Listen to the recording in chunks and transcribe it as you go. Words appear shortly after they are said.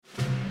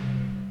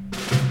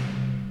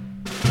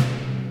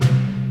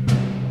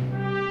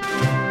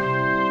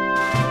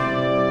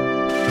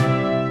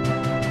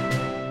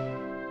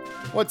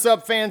What's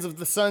up, fans of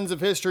the Sons of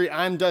History?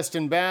 I'm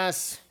Dustin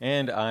Bass.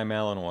 And I'm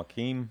Alan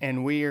Wakim.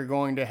 And we are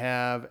going to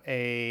have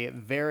a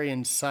very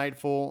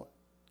insightful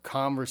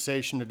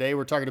conversation today.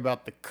 We're talking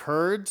about the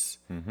Kurds.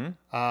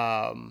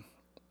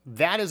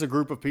 That is a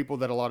group of people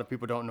that a lot of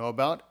people don't know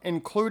about,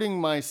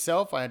 including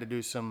myself. I had to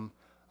do some,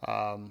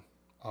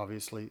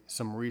 obviously,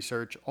 some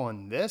research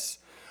on this.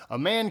 A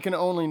man can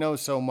only know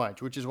so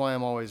much, which is why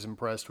I'm always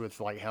impressed with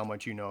like how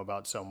much you know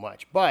about so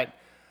much. But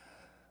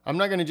I'm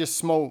not going to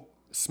just blow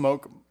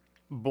smoke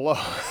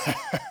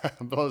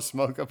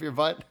up your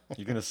butt.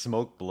 You're going to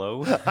smoke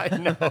blow? I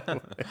know.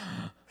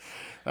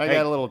 I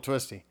got a little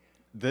twisty.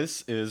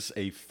 This is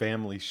a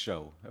family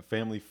show, a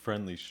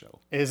family-friendly show.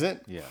 Is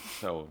it? Yeah,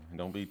 so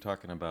don't be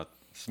talking about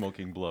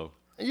smoking blow.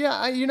 Yeah,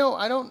 I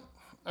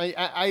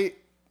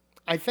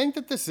think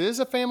that this is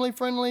a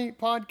family-friendly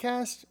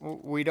podcast.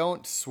 We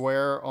don't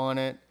swear on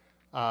it.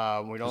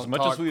 We don't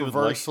talk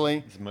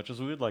perversely. As much as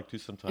we would like to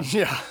sometimes.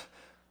 Yeah,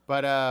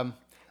 but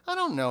I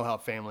don't know how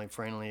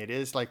family-friendly it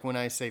is. Like when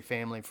I say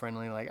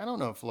family-friendly, like I don't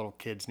know if little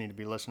kids need to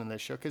be listening to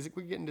this show because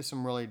we get into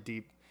some really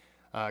deep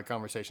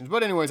conversations.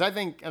 But anyways, I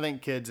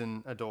think kids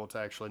and adults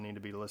actually need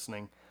to be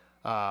listening,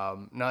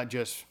 not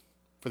just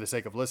for the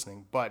sake of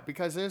listening, but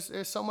because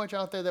there's so much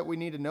out there that we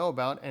need to know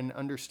about and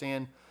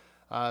understand,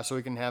 so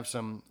we can have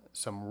some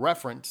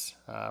reference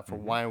for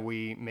why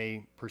we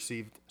may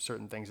perceive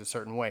certain things a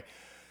certain way.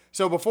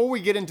 So before we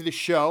get into the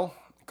show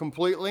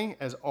completely,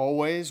 as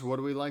always, what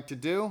do we like to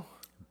do?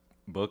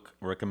 Book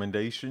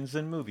recommendations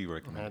and movie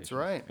recommendations. That's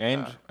right.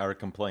 And our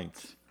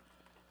complaints.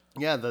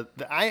 Yeah,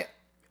 I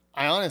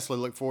honestly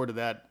look forward to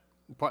that.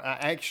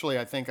 Actually,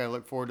 I think I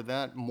look forward to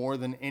that more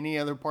than any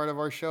other part of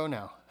our show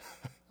now.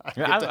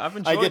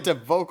 I get to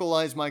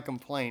vocalize my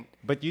complaint.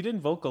 But you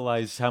didn't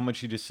vocalize how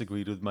much you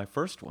disagreed with my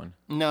first one.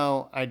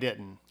 No, I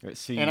didn't.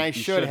 See, and I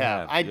should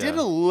have. I did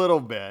a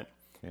little bit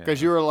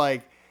because you were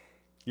like,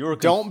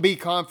 don't be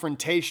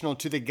confrontational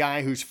to the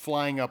guy who's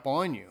flying up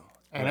on you.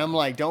 And I'm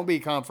like, don't be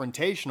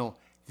confrontational.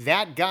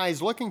 That guy's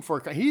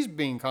he's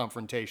being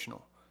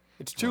confrontational.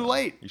 It's too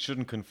late. You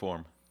shouldn't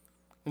conform.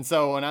 And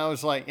so when I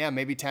was like, yeah,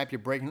 maybe tap your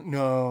brake.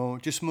 No,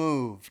 just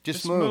move.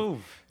 Just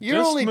move.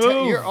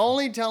 You're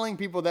only telling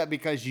people that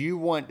because you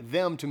want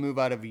them to move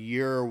out of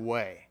your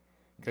way.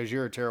 Because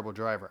you're a terrible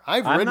driver.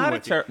 I've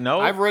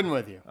ridden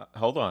with you.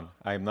 Hold on.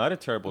 I'm not a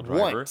terrible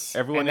driver. Once.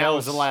 That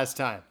was the last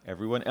time.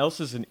 Everyone else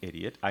is an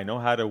idiot. I know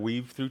how to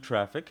weave through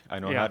traffic. I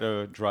know how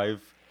to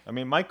drive. I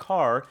mean, my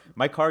car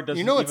doesn't.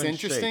 You know what's even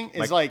interesting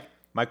shake. is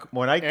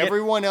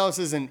everyone else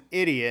is an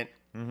idiot.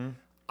 Mm-hmm.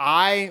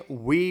 I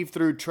weave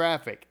through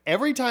traffic.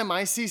 Every time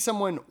I see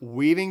someone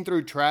weaving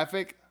through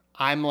traffic,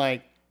 I'm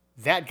like,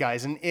 that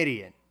guy's an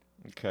idiot.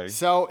 Okay.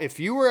 So if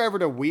you were ever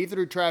to weave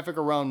through traffic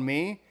around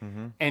me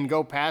and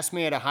go past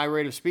me at a high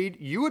rate of speed,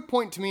 you would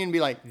point to me and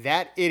be like,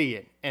 that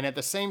idiot. And at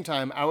the same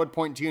time, I would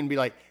point to you and be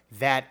like,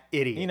 that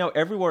idiot. You know,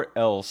 everywhere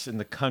else in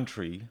the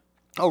country.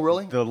 Oh,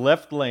 really? The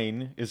left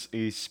lane is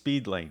a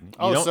speed lane.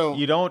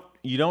 You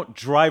don't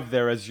drive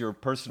there as your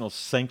personal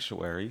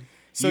sanctuary.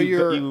 So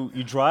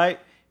you drive.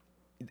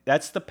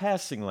 That's the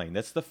passing lane.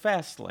 That's the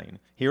fast lane.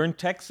 Here in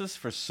Texas,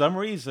 for some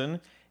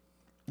reason,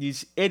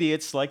 these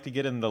idiots like to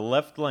get in the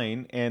left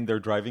lane and they're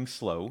driving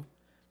slow.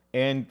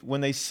 And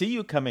when they see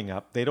you coming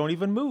up, they don't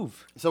even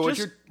move. So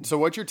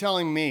what you're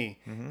telling me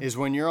is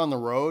when you're on the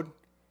road,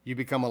 you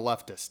become a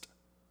leftist.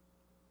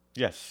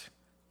 Yes.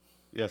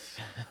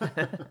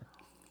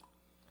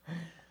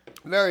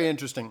 Very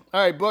interesting.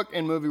 All right, book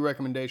and movie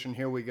recommendation.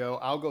 Here we go.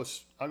 I'll go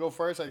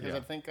first because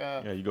I think.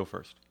 You go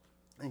first.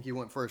 I think you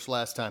went first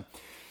last time.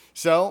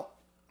 So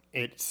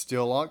it's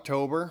still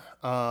October.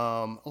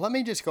 Let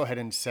me just go ahead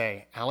and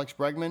say, Alex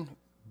Bregman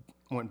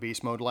went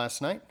beast mode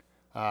last night,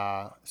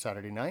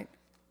 Saturday night.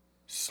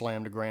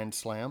 Slammed a grand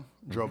slam.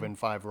 Drove in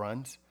 5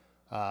 runs.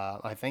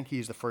 I think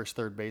he's the first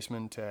third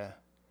baseman to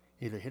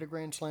either hit a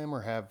grand slam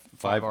or have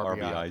 5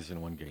 RBIs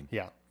in one game.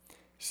 Yeah.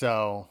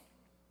 So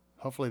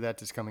hopefully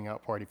that's his coming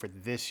out party for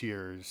this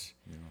year's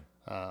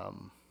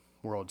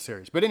World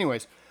Series. But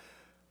anyways,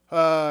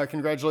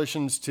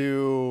 congratulations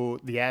to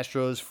the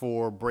Astros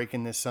for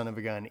breaking this son of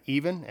a gun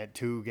even at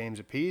 2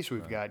 games apiece.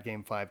 We've got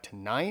Game 5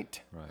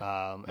 tonight.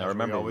 Right. As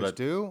we always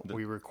do,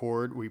 we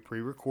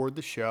pre-record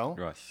the show.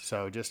 Yes.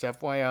 So just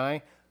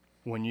FYI,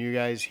 when you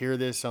guys hear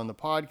this on the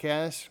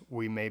podcast,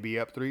 we may be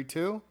up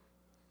 3-2.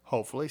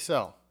 Hopefully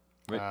so.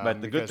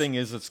 But the good thing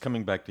is it's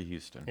coming back to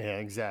Houston. Yeah,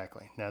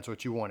 exactly. That's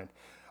what you wanted.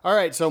 All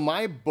right, so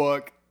my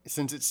book,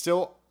 since it's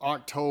still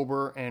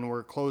October and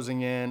we're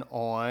closing in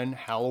on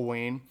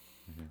Halloween,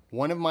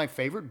 one of my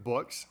favorite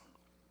books,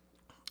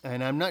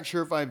 and I'm not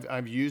sure if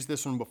I've used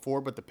this one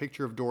before, but The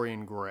Picture of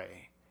Dorian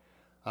Gray.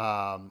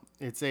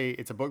 It's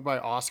a book by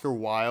Oscar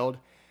Wilde.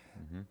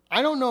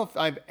 I don't know if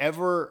I've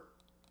ever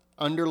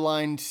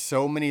underlined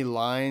so many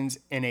lines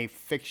in a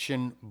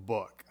fiction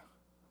book,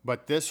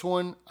 but this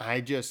one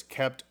I just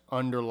kept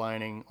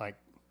underlining like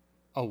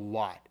a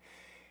lot.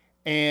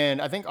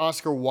 And I think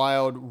Oscar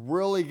Wilde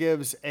really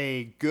gives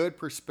a good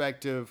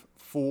perspective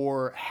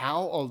for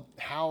how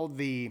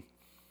the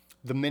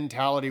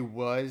mentality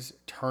was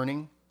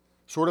turning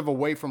sort of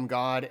away from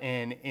God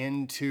and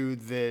into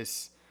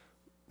this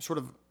sort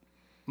of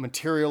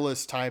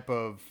materialist type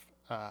of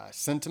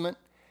sentiment,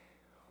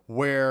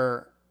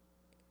 where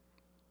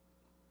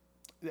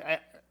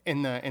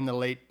in the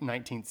late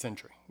 19th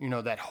century,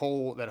 that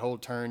whole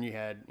turn, you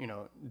had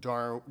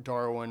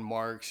Darwin,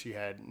 Marx, you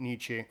had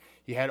Nietzsche,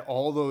 you had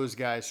all those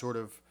guys sort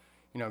of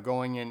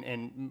going in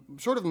and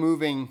sort of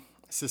moving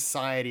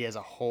society as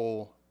a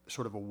whole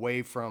sort of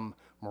away from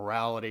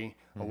morality,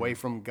 away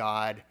from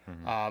God.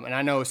 And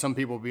I know some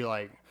people will be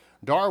like,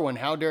 Darwin,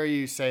 how dare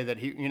you say that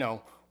he,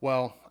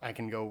 well, I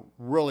can go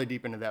really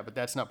deep into that, but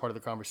that's not part of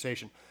the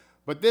conversation.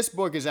 But this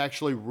book is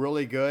actually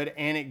really good,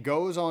 and it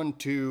goes on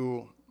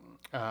to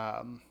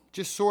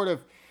just sort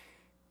of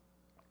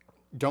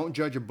don't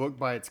judge a book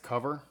by its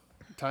cover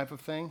type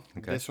of thing.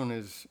 Okay. This one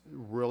is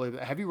really...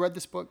 Have you read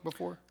this book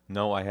before?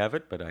 No, I have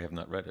it, but I have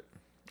not read it.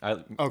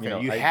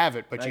 You have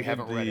it, but you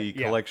haven't read it.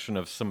 The collection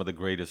of some of the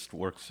greatest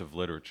works of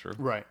literature.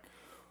 Right.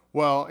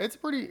 Well, it's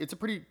a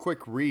pretty quick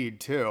read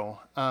too.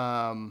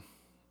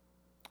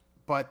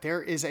 But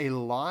there is a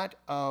lot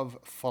of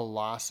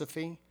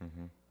philosophy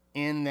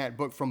in that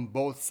book from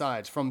both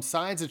sides. From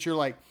sides that you're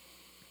like,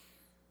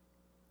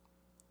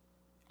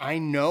 I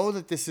know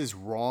that this is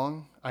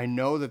wrong. I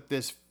know that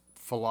this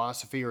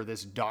philosophy or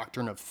this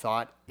doctrine of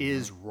thought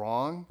is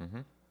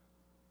wrong.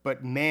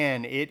 But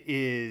man, it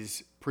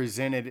is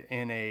presented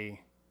in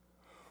a...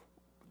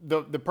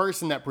 The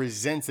person that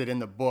presents it in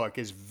the book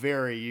is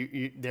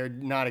they're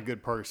not a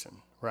good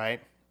person,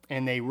 right?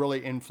 And they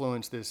really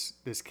influence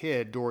this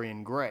kid,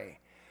 Dorian Gray.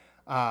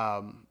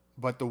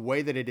 But the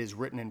way that it is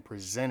written and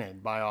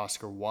presented by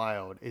Oscar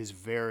Wilde is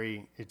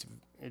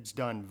it's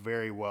done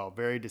very well,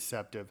 very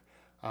deceptive.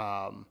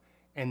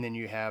 And then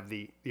you have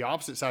the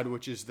opposite side,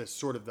 which is the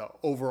sort of the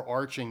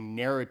overarching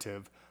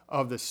narrative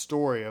of the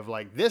story of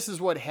like, this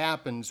is what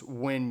happens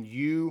when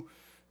you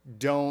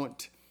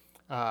don't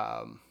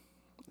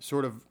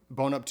sort of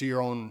bone up to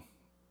your own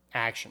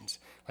actions.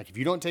 Like if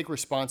you don't take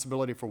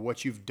responsibility for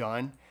what you've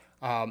done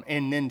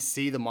and then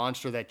see the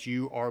monster that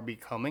you are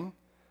becoming,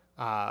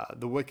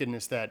 the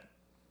wickedness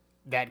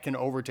that can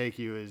overtake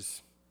you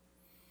is,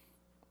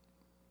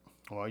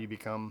 well, you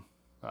become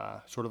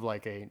sort of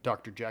like a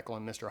Dr. Jekyll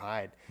and Mr.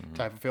 Hyde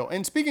type of feel.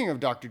 And speaking of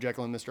Dr.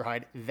 Jekyll and Mr.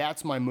 Hyde,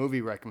 that's my movie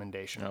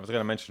recommendation. I was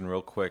going to mention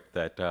real quick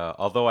that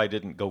although I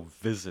didn't go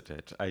visit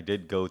it, I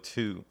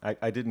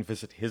didn't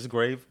visit his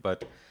grave,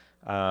 but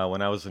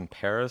when I was in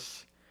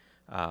Paris,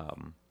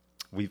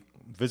 we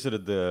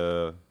visited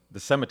the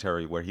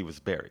cemetery where he was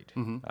buried.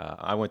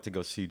 I went to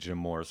go see Jim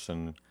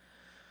Morrison,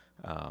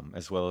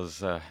 as well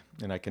as,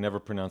 and I can never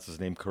pronounce his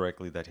name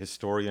correctly, that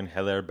historian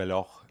Hilaire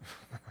Belloc.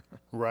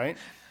 Right.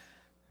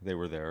 They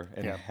were there.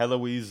 And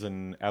Heloise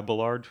and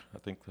Abelard, I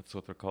think that's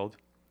what they're called.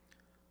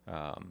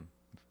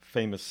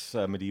 Famous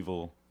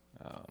medieval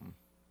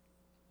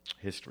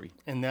history.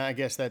 And I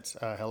guess that's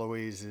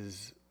Heloise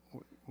is...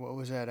 What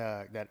was that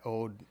that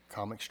old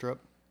comic strip?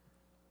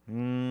 I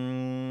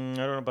don't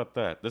know about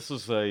that. This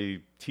was a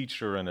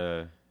teacher and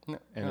a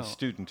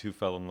student who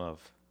fell in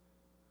love.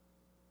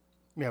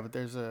 Yeah, but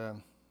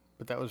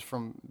but that was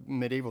from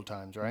medieval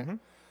times, right?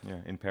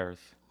 Yeah, in Paris.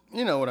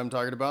 You know what I'm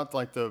talking about,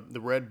 like the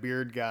red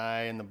beard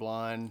guy and the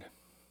blonde.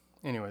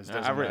 Anyways,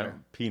 doesn't matter.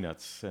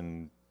 Peanuts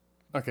and...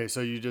 Okay,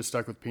 so you just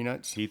stuck with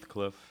Peanuts?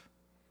 Heathcliff.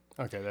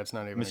 Okay, that's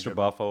not even Mr.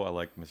 Boffo. I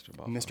like Mr.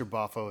 Boffo. Mr.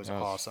 Boffo is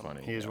awesome.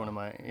 Funny, he is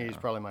he's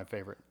probably my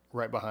favorite,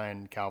 right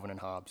behind Calvin and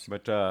Hobbes.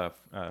 But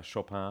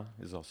Chopin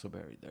is also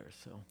buried there,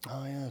 so...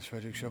 Oh, yes,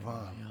 Frederick Chopin.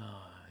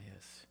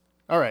 Yes.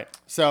 All right,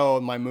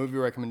 so my movie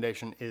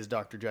recommendation is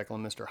Dr. Jekyll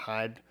and Mr.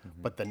 Hyde,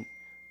 but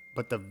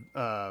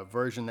the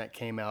version that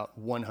came out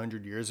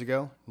 100 years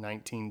ago,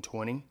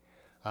 1920,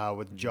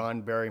 with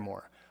John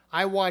Barrymore.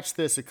 I watched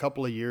this a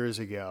couple of years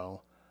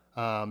ago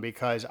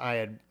because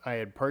I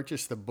had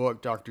purchased the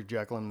book Dr.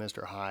 Jekyll and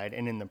Mr. Hyde,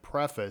 and in the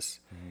preface,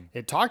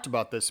 it talked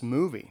about this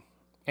movie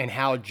and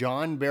how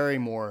John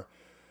Barrymore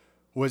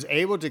was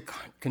able to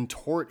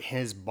contort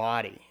his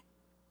body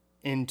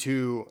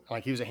into,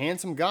 like, he was a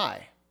handsome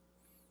guy,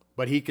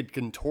 but he could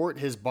contort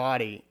his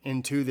body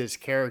into this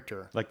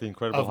character, like the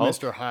Incredible of Hulk?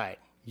 Mr. Hyde.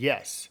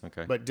 Yes,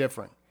 okay, but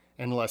different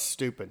and less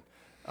stupid.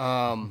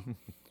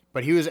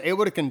 But he was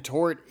able to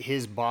contort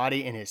his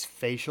body and his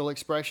facial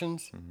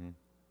expressions.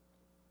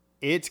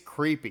 It's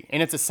creepy,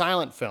 and it's a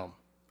silent film.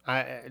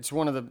 It's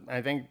one of the,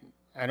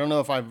 I don't know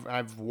if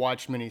I've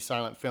watched many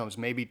silent films,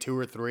 maybe 2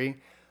 or 3,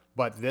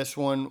 but this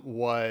one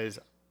was,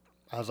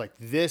 I was like,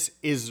 this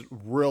is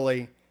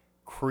really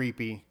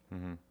creepy.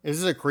 This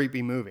is a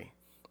creepy movie.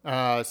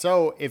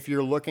 So if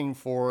you're looking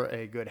for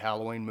a good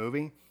Halloween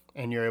movie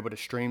and you're able to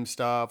stream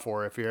stuff,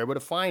 or if you're able to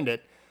find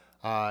it,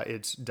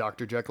 it's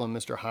Dr. Jekyll and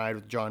Mr. Hyde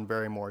with John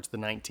Barrymore. It's the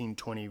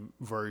 1920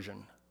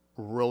 version.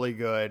 Really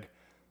good,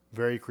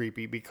 very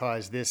creepy,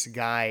 because this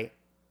guy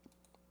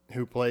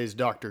who plays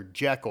Dr.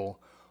 Jekyll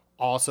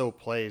also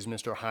plays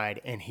Mr. Hyde,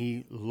 and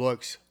he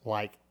looks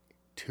like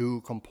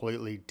 2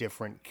 completely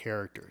different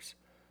characters.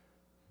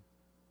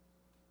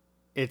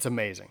 It's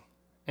amazing.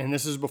 And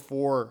this is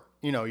before,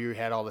 you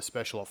had all the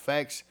special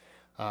effects.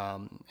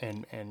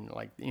 and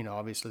like,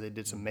 obviously they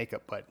did some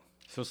makeup, but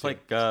So it's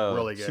like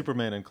really good.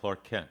 Superman and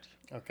Clark Kent.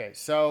 Okay,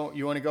 so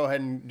you want to go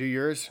ahead and do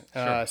yours,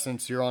 Sure.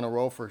 since you're on a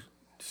roll for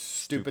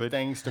stupid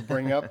things to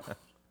bring up.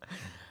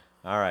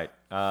 All right.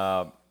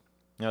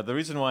 Now, the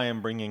reason why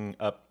I'm bringing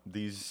up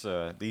these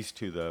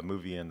two, the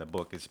movie and the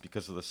book, is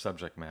because of the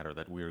subject matter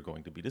that we are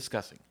going to be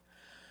discussing.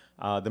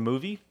 The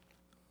movie,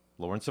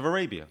 Lawrence of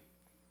Arabia.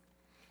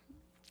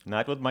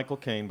 Not with Michael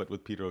Caine, but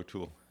with Peter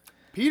O'Toole.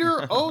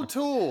 Peter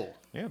O'Toole.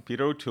 Yeah,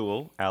 Peter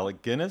O'Toole,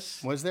 Alec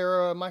Guinness. Was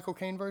there a Michael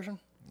Caine version?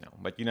 No,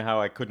 but you know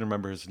how I couldn't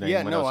remember his name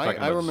Yeah, when no, I was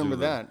talking I about remember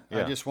Zulu? that. Yeah.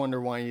 I just wonder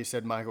why you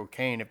said Michael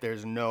Caine if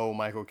there's no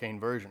Michael Caine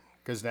version,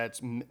 because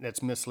that's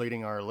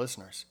misleading our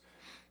listeners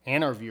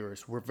and our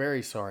viewers. We're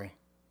very sorry.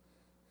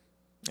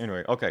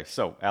 Anyway, okay,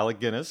 so Alec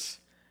Guinness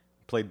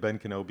played Ben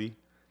Kenobi.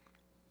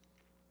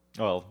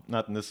 Well,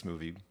 not in this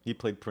movie. He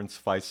played Prince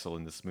Faisal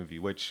in this movie,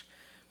 which,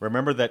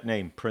 remember that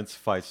name, Prince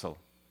Faisal.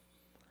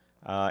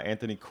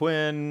 Anthony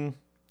Quinn,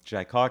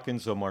 Jack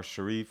Hawkins, Omar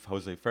Sharif,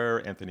 Jose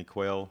Ferrer, Anthony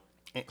Quayle,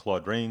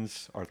 Claude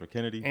Rains, Arthur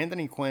Kennedy.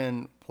 Anthony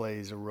Quinn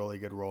plays a really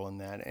good role in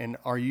that. And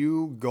are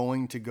you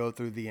going to go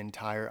through the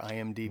entire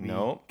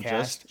IMDb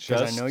cast?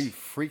 Because I know you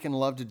freaking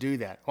love to do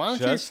that. Why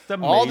don't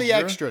you? All the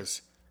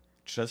extras.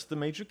 Just the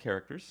major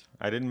characters.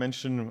 I didn't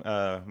mention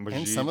Majid.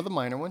 And some of the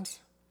minor ones.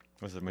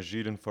 Was it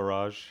Majid and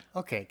Faraj?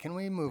 Okay, can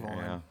we move on?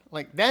 Yeah.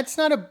 Like that's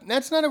not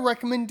a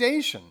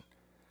recommendation.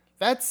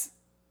 That's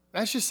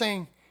just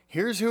saying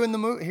here's who's in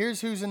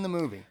the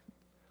movie.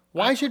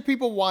 Why should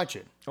people watch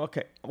it?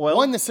 Okay. Well,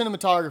 one, the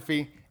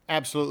cinematography,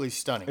 absolutely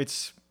stunning.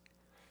 It's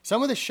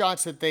some of the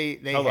shots that they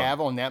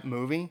have on that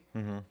movie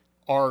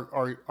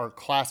are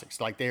classics.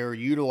 Like they are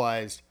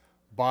utilized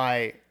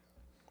by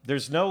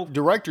there's no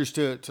directors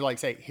to like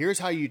say, here's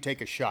how you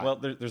take a shot. Well,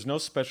 there's no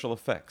special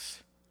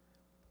effects.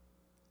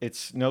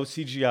 It's no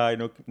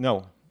CGI,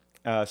 no.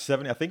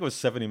 70. I think it was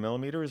 70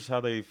 millimeters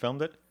how they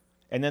filmed it,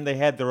 and then they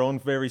had their own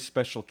very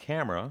special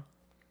camera.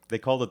 They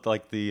called it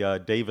like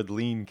the David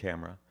Lean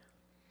camera.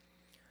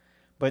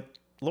 But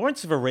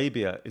Lawrence of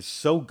Arabia is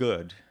so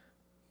good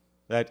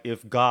that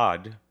if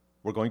God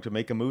were going to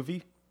make a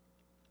movie,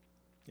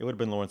 it would have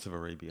been Lawrence of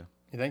Arabia.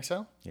 You think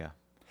so? Yeah.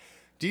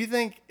 Do you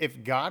think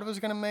if God was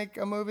going to make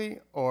a movie,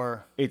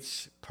 or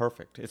it's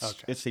perfect?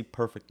 It's a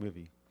perfect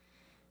movie.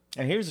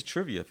 And here's a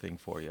trivia thing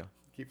for you.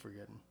 Keep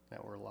forgetting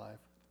that we're live.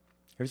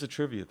 Here's a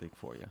trivia thing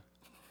for you.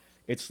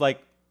 It's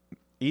like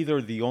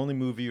either the only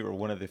movie or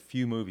one of the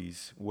few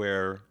movies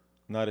where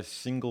not a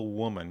single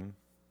woman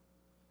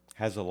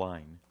has a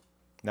line.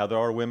 Now, there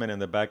are women in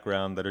the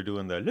background that are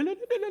doing the la, la, la,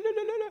 la, la,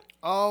 la, la.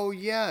 Oh,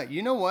 yeah.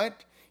 You know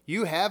what?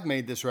 You have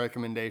made this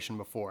recommendation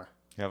before.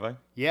 Have I?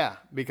 Yeah,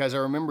 because I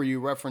remember you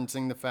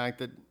referencing the fact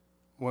that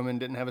women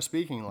didn't have a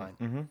speaking line.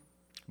 Mm-hmm.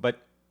 But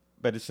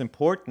it's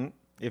important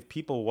if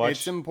people watch.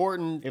 It's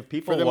important if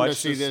people for them watch to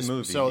see this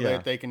movie, so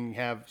that they can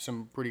have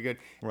some pretty good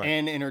Right.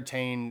 and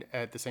entertained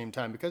at the same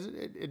time, because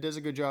it does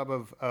a good job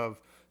of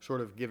sort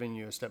of giving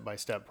you a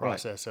step-by-step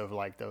process of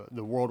like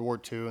the World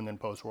War II and then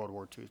post-World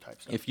War II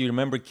type stuff. If you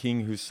remember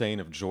King Hussein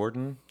of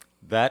Jordan,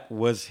 that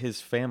was his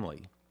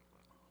family.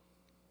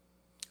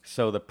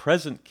 So the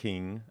present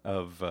king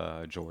of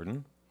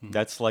Jordan,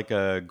 that's like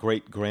a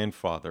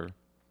great-grandfather.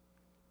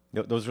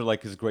 Those are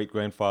like his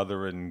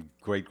great-grandfather and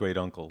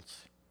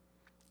great-great-uncles.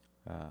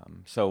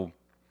 So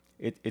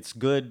it's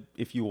good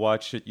if you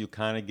watch it, you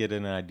kind of get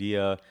an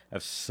idea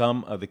of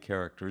some of the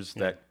characters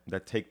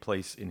that take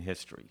place in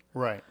history.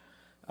 Right.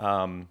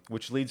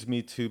 Which leads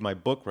me to my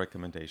book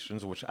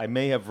recommendations, which I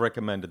may have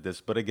recommended this,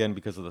 but again,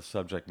 because of the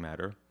subject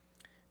matter.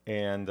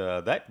 And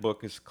that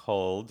book is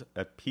called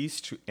A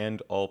Peace to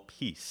End All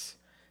Peace,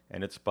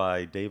 and it's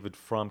by David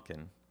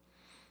Fromkin.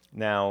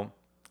 Now,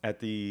 at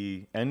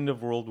the end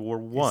of World War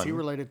I... Is he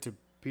related to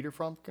Peter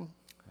Fromkin?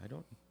 I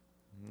don't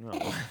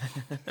know.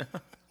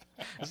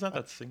 It's not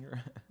that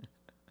singer.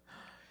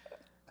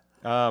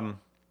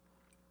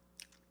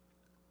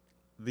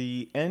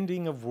 The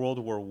ending of World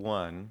War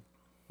I,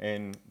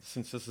 and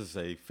since this is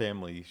a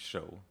family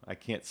show, I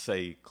can't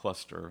say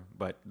cluster,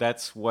 but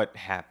that's what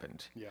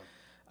happened. Yeah.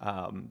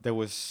 There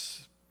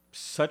was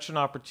such an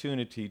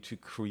opportunity to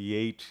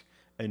create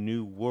a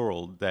new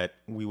world that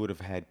we would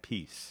have had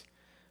peace.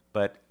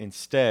 But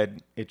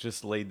instead, it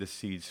just laid the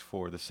seeds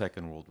for the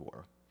Second World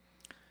War.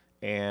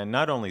 And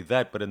not only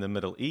that, but in the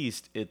Middle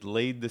East, it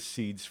laid the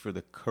seeds for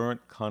the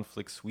current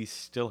conflicts we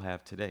still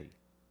have today.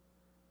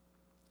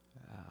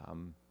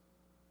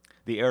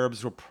 The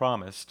Arabs were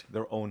promised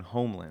their own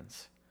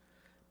homelands,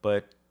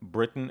 but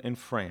Britain and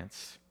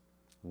France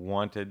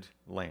wanted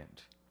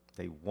land.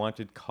 They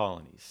wanted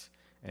colonies,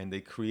 and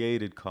they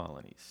created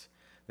colonies.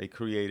 They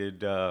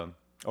created, or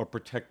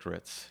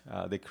protectorates.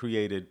 They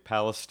created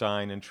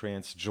Palestine and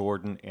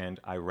Transjordan and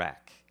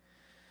Iraq.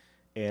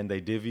 And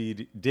they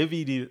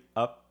divvied it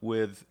up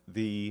with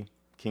the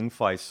King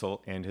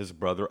Faisal and his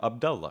brother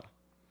Abdullah.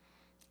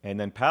 And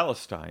then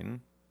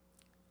Palestine,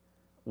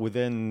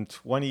 within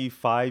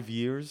 25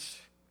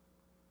 years,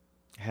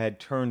 had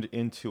turned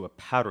into a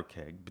powder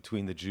keg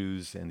between the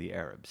Jews and the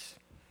Arabs.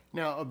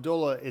 Now,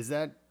 Abdullah, is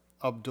that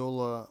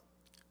Abdullah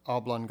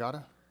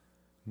oblongata?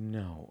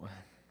 No.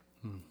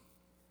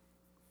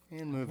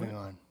 And moving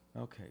on.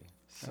 Okay.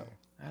 So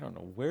I don't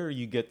know where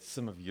you get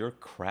some of your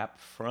crap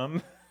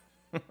from,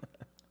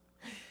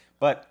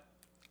 but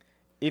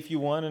if you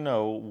want to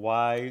know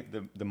why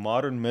the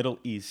modern Middle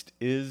East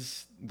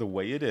is the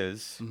way it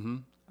is,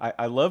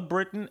 I love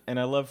Britain and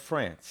I love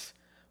France,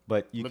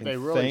 but you can they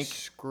really think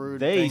screwed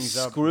they things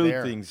up screwed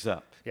there. things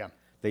up. Yeah.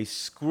 They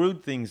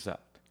screwed things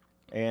up,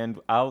 and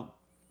I'll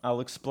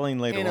explain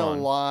later In on.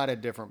 a lot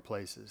of different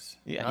places.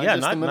 Yeah, Not yeah,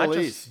 just the not Middle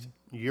just- East.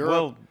 Europe,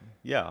 Well,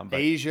 yeah, but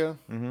Asia.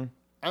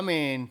 I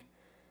mean,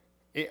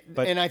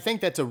 But- and I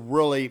think that's a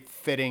really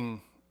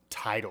fitting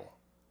title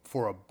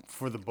for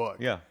the book.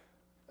 yeah,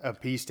 A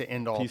peace to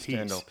end all Peace peace.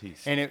 to end all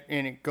peace. And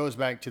it goes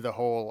back to the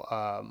whole,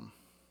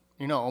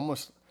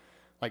 almost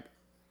like,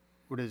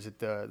 what is it,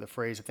 the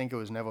phrase, I think it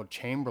was Neville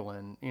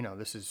Chamberlain,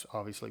 this is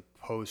obviously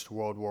post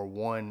World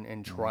War I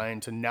and trying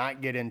to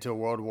not get into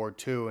World War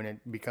II, and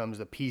it becomes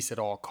the peace at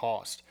all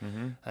cost.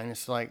 And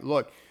it's like,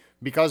 look,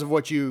 because of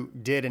what you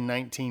did in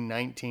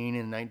 1919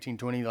 and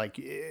 1920, like,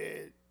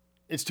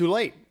 it's too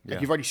late. Yeah.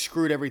 Like, you've already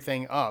screwed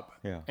everything up.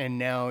 Yeah. And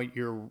now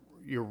you're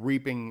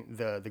reaping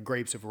the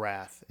grapes of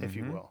wrath, if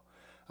you will.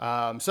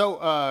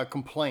 So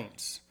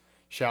complaints,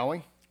 shall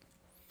we?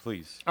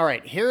 please. All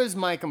right, here is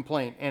my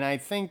complaint, and I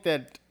think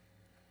that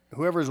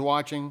whoever's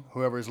watching,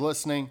 whoever's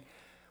listening,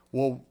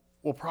 will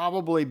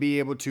probably be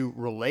able to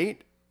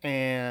relate,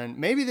 and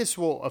maybe this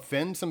will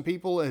offend some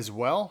people as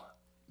well,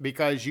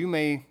 because you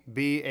may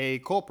be a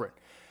culprit.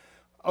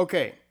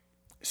 Okay,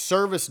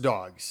 service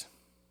dogs.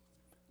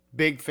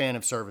 Big fan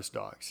of service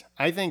dogs.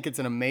 I think it's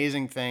an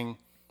amazing thing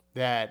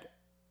that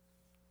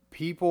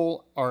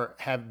people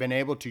have been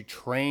able to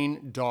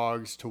train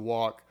dogs to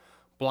walk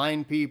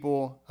blind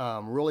people,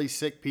 really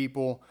sick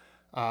people,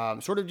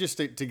 sort of just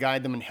to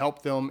guide them and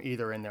help them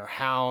either in their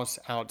house,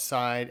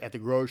 outside, at the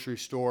grocery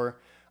store.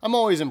 I'm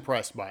always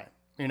impressed by it,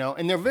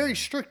 and they're very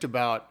strict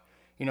about,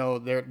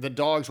 the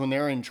dogs when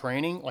they're in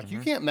training. Like, you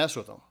can't mess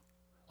with them.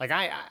 Like,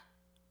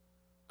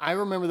 I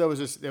remember there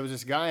was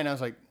this guy, and I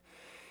was like,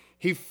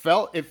 it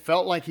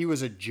felt like he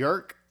was a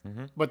jerk.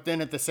 But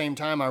then at the same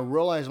time, I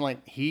realized,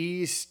 like,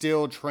 he's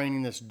still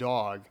training this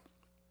dog.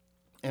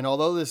 And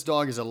although this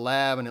dog is a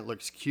lab and it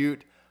looks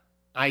cute,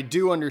 I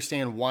do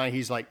understand why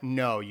he's like,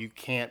 no, you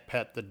can't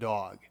pet the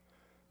dog,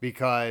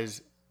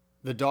 because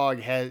the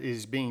dog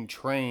is being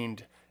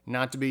trained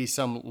not to be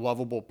some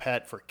lovable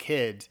pet for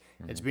kids.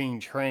 It's being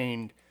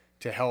trained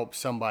to help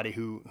somebody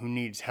who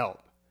needs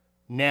help.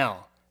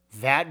 Now,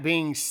 that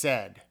being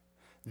said,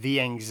 the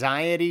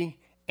anxiety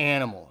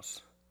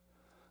animals,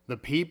 the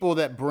people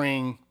that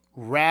bring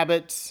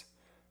rabbits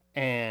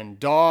and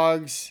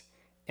dogs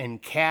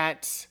and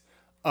cats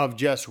of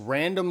just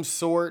random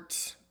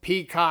sorts,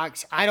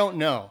 peacocks, I don't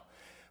know.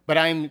 But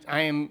I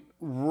am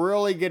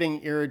really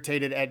getting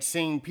irritated at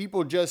seeing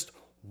people just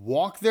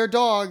walk their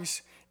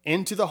dogs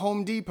into the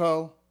Home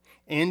Depot,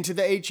 into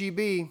the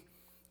HEB,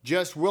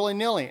 just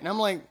willy-nilly. And I'm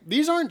like,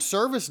 these aren't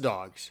service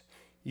dogs.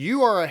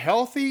 You are a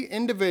healthy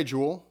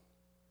individual.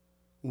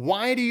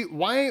 Why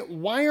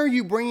are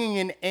you bringing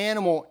an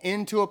animal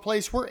into a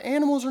place where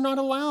animals are not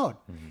allowed?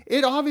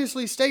 It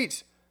obviously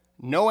states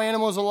no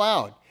animals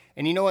allowed.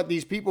 And you know what?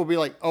 These people will be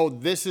like, oh,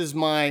 this is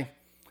my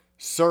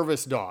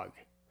service dog.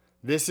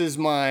 This is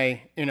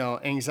my,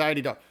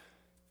 anxiety dog.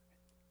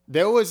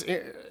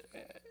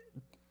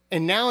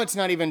 And now it's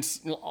not even,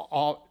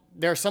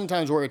 there are some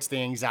times where it's the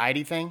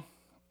anxiety thing,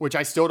 which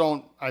I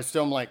still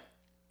am like,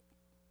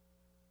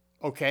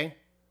 okay,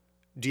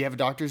 do you have a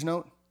doctor's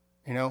note?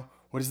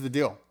 What is the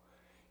deal?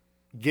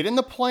 Get in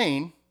the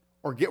plane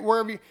or get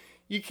wherever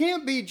you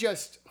can't be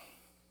just,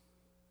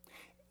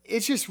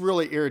 it's just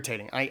really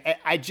irritating.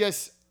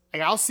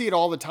 I'll see it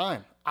all the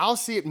time. I'll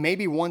see it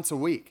maybe once a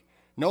week,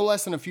 no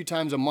less than a few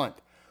times a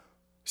month.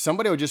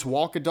 Somebody will just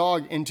walk a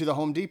dog into the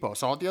Home Depot.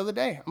 Saw it the other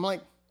day. I'm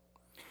like,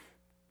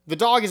 the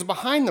dog is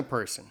behind the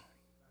person,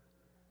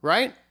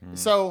 right?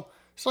 So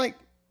it's like,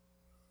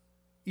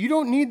 you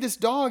don't need this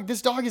dog.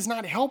 This dog is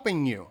not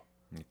helping you.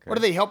 Okay. What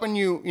are they helping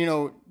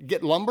you,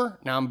 get lumber?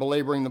 Now I'm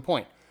belaboring the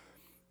point.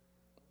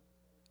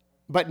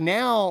 But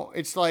now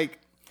it's like,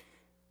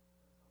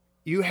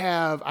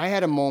 I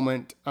had a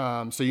moment,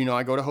 so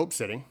I go to Hope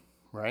City,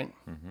 right?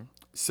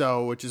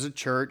 So, which is a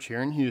church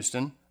here in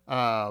Houston.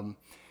 And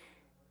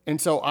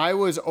so I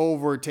was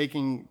over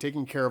taking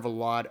care of a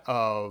lot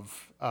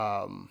of,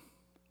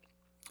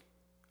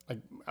 like,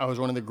 I was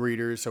one of the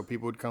greeters, so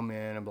people would come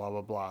in and blah,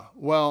 blah, blah.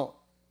 Well,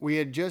 we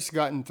had just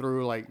gotten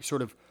through, like,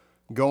 sort of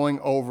going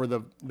over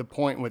the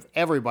point with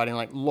everybody, and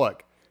like,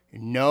 look,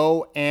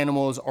 no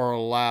animals are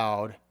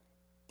allowed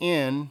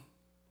in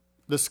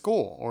the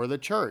school or the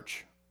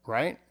church,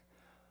 right?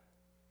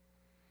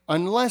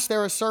 Unless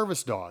they're a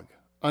service dog,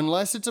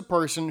 unless it's a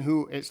person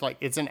who it's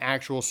an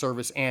actual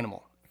service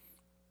animal.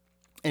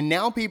 And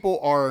now people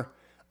are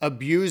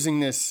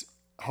abusing this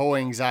whole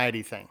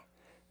anxiety thing.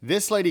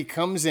 This lady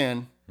comes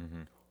in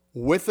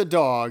with a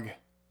dog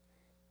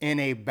in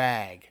a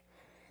bag.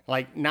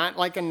 Like, not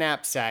like a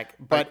knapsack,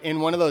 but in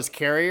one of those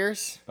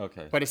carriers.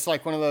 Okay. But it's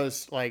like one of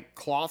those, like,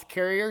 cloth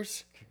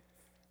carriers.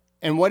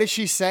 And what does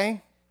she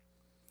say?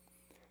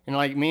 And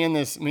like me and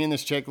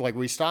this chick, like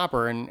we stop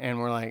her and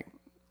we're like,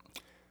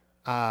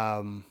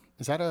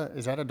 is that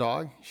a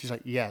dog? She's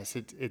like, yes,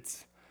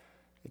 it's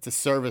a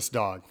service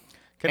dog.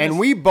 And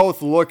we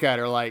both look at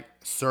her like,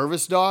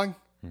 service dog?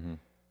 Mm-hmm.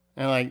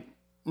 And like,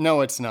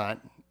 no, it's not.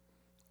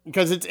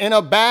 Because it's in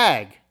a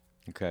bag.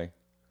 Okay.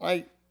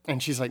 Like,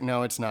 and she's like,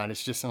 no, it's not.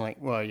 It's just, I'm like,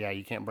 well, yeah,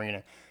 you can't bring it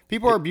in.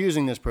 People are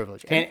abusing this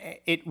privilege. And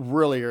it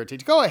really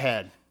irritates. Go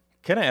ahead.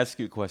 Can I ask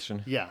you a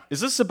question? Yeah.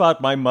 Is this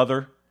about my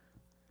mother?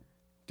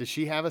 Does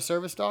she have a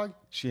service dog?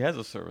 She has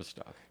a service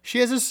dog. She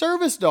has a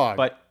service dog.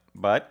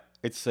 But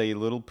it's a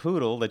little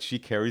poodle that she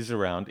carries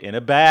around in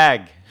a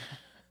bag.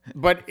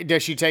 But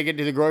does she take it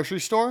to the grocery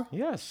store?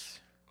 Yes.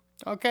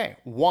 Okay.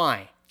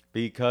 Why?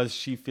 Because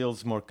she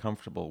feels more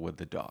comfortable with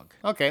the dog.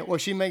 Okay. Well,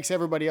 she makes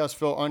everybody else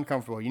feel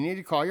uncomfortable. You need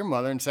to call your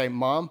mother and say,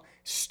 Mom,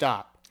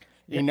 stop.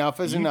 Enough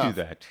is enough. You do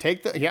that.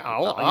 Take the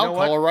I'll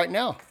call her right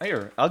now.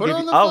 Here,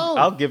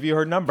 I'll give you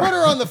her number. Put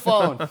her on the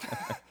phone.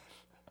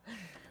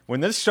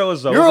 When this show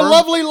is over, you're a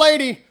lovely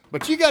lady,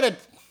 but you gotta.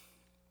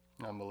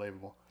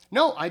 Unbelievable.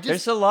 No, I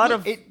just. There's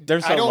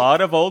a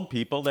lot of old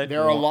people that.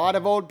 There are a lot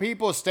of old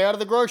people. Stay out of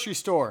the grocery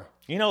store.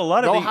 You know, a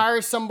lot of. Go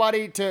hire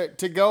somebody to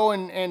go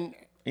and.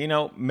 You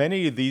know,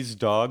 many of these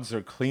dogs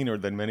are cleaner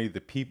than many of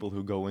the people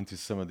who go into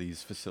some of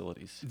these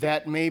facilities.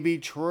 That may be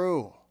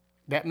true.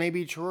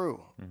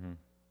 Mm-hmm.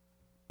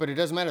 But it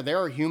doesn't matter.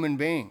 They're a human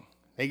being.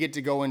 They get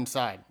to go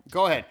inside.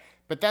 Go ahead.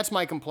 But that's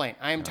my complaint.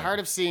 I am tired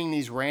of seeing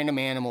these random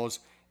animals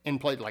in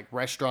like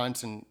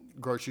restaurants and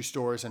grocery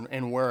stores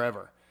and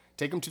wherever.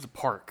 Take them to the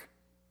park.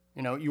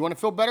 You know, you want to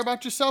feel better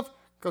about yourself?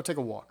 Go take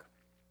a walk.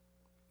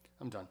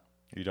 I'm done.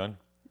 You done?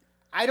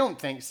 I don't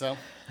think so.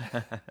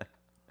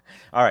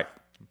 All right.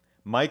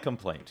 My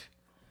complaint.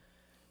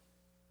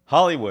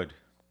 Hollywood.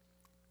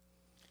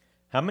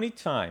 How many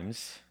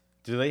times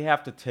do they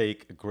have to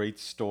take a great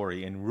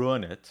story and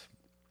ruin it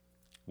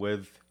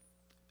with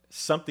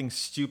something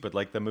stupid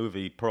like the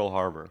movie Pearl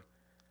Harbor,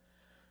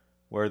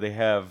 where they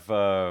have,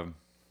 Ben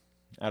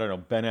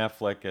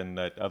Affleck and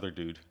that other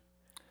dude.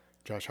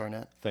 Josh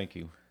Hartnett. Thank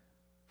you.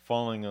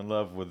 Falling in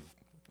love with,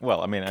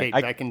 Kate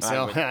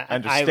Beckinsale. I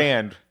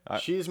understand.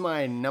 She's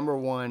my number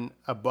one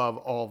above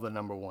all the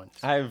number ones.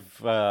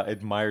 I've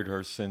admired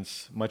her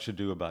since Much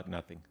Ado About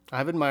Nothing.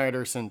 I've admired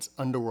her since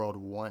Underworld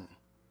 1.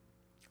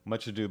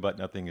 Much Ado About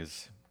Nothing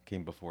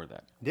came before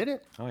that. Did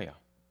it? Oh, yeah.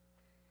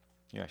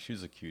 Yeah,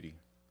 she's a cutie.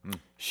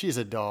 She's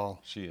a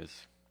doll. She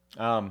is.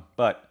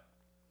 But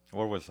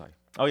where was I?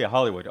 Oh, yeah,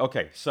 Hollywood.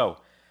 Okay, so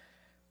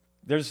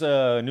there's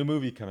a new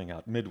movie coming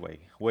out, Midway,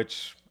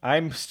 which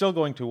I'm still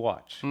going to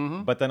watch.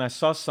 Mm-hmm. But then I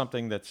saw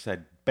something that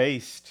said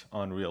based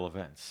on real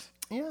events.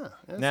 Yeah,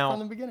 that's from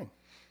the beginning.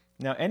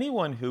 Now,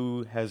 anyone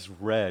who has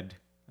read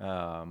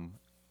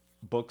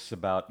books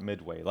about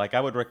Midway, like I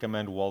would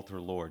recommend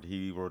Walter Lord.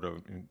 He wrote a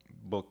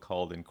book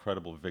called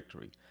Incredible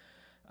Victory.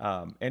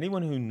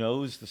 Anyone who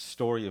knows the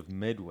story of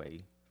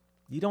Midway,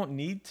 you don't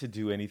need to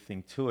do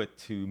anything to it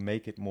to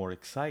make it more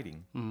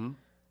exciting. Mm-hmm.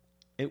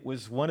 It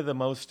was one of the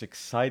most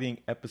exciting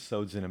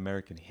episodes in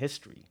American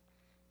history.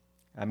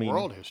 I mean,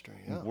 world history,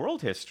 yeah.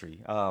 World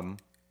history.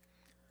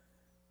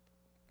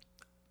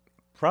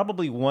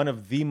 Probably one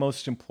of the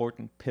most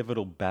important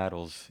pivotal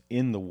battles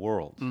in the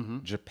world. Mm-hmm.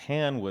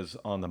 Japan was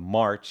on the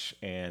march,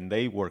 and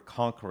they were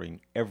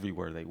conquering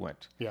everywhere they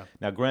went. Yeah.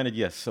 Now, granted,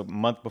 yes, so a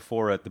month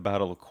before at the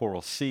Battle of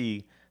Coral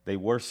Sea, they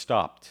were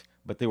stopped,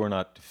 but they were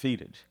not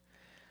defeated.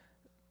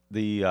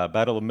 The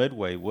Battle of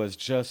Midway was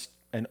just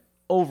an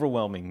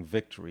overwhelming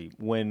victory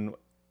when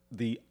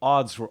the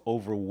odds were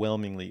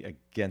overwhelmingly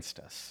against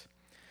us.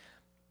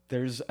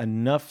 There's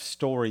enough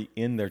story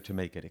in there to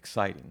make it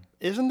exciting.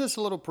 Isn't this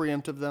a little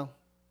preemptive, though?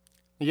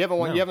 You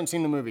haven't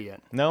seen the movie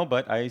yet. No,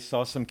 but I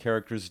saw some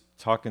characters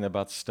talking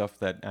about stuff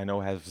that I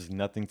know has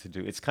nothing to do.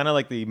 It's kind of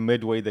like the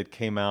Midway that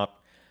came out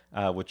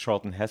with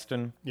Charlton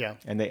Heston. Yeah.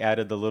 And they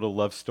added the little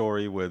love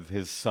story with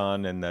his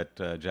son and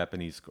that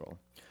Japanese girl.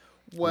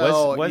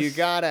 Well, you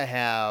gotta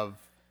have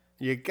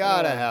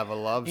a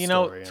love story. You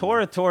know,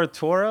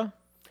 Tora,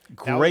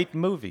 great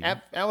movie.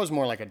 That was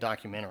more like a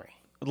documentary.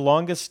 The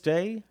Longest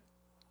Day,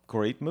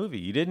 great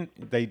movie.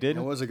 They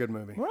didn't. It was a good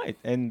movie. Right,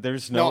 and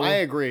there's no... No, I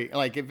agree.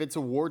 Like, if it's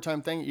a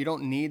wartime thing, you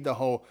don't need the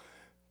whole,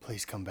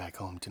 please come back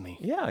home to me.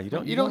 Yeah, you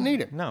don't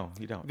need it. No,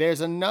 you don't.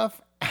 There's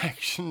enough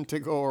action to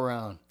go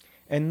around.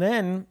 And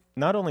then,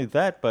 not only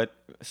that, but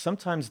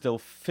sometimes they'll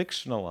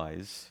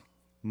fictionalize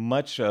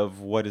much of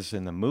what is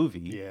in the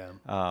movie.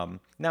 Yeah.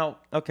 Now,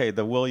 okay,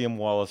 the William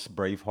Wallace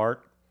Braveheart.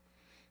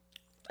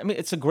 I mean,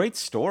 it's a great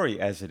story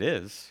as it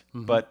is,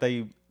 mm-hmm. but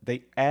they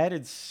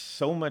added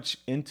so much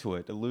into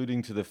it,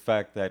 alluding to the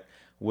fact that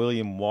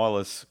William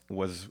Wallace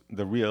was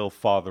the real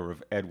father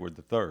of Edward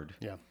III.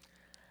 Yeah.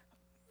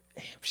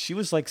 She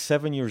was like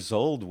 7 years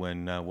old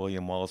when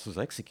William Wallace was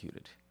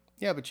executed.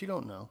 Yeah, but you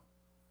don't know.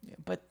 Yeah,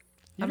 but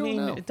you don't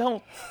know.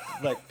 Don't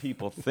let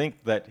people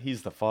think that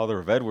he's the father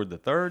of Edward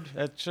III.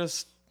 That's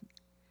just...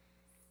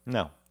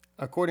 No.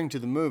 According to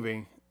the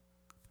movie,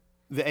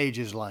 the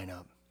ages line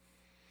up.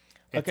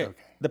 It's okay.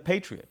 The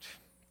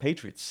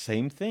Patriots,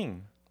 same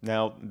thing.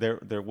 Now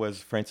there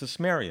was Francis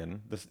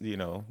Marion,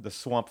 the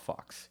swamp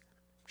fox.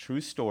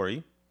 True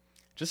story.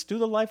 Just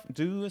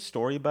do a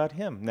story about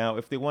him. Now,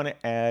 if they want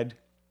to add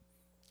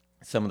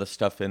some of the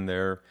stuff in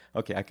there,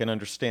 okay, I can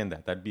understand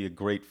that. That'd be a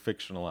great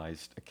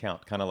fictionalized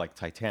account, kind of like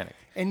Titanic.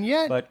 And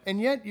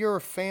yet you're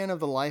a fan of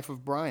the life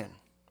of Brian.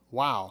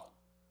 Wow.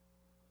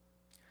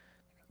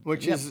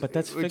 But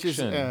that's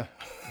fiction.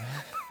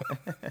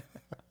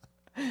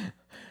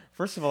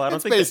 First of all, I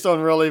don't think it's based on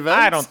real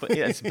events.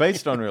 It's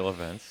based on real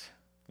events.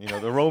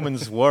 The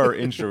Romans were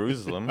in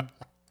Jerusalem.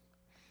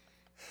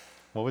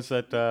 What was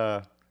that?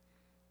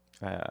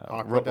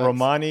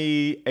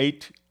 Romani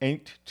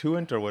ain't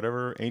tuent or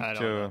whatever. I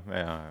don't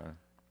know.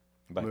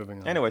 But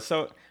moving on. Anyway,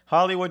 so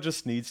Hollywood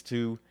just needs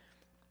to.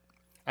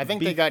 I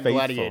think they got faithful.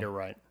 Gladiator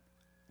right.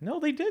 No,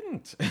 they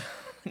didn't.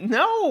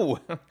 No,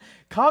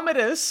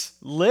 Commodus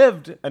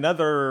lived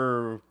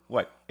another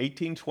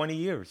 18, 20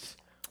 years.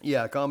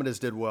 Yeah, Commodus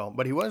did well,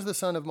 but he was the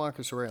son of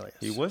Marcus Aurelius.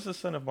 He was the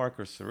son of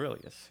Marcus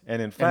Aurelius,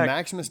 and in fact,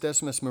 Maximus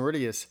Decimus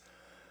Meridius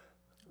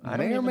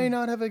may or may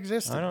not have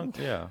existed.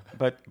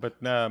 but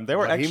they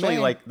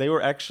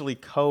were actually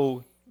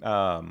co-emperors.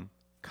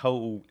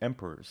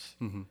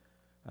 Mm-hmm.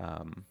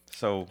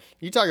 So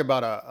you talk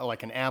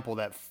about an apple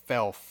that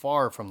fell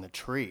far from the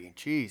tree.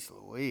 Jeez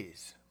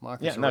Louise.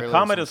 Marcus Aurelius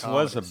Commodus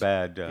was a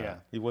bad.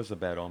 He was a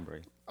bad hombre.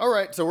 All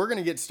right, so we're going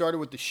to get started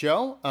with the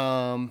show.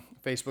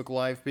 Facebook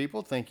Live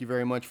people, thank you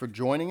very much for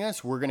joining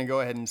us. We're going to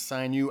go ahead and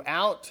sign you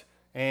out,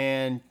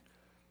 and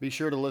be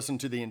sure to listen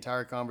to the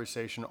entire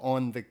conversation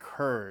on the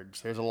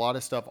Kurds. There's a lot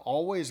of stuff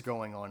always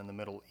going on in the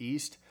Middle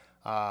East,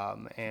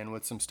 and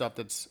with some stuff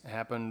that's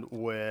happened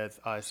with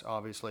us,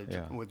 obviously,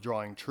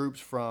 withdrawing troops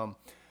from,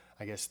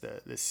 I guess,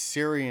 the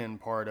Syrian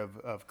part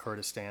of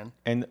Kurdistan.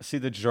 And see,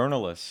 the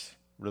journalists,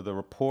 or the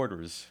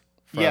reporters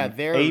from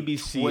they're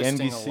ABC,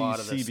 NBC,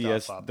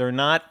 CBS, they're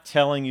not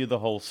telling you the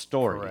whole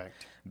story.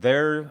 Correct.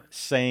 They're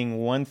saying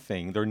one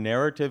thing. Their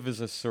narrative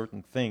is a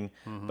certain thing,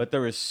 but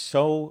there is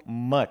so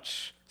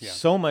much to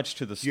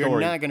the story. You're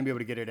not going to be able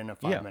to get it in a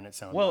 5-minute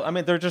sound. Well, I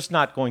mean, they're just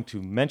not going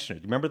to mention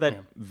it. Remember that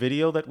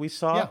video that we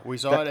saw? Yeah, we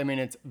saw it. I mean,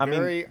 it's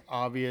very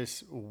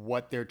obvious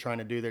what they're trying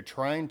to do. They're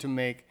trying to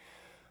make.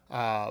 They're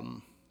not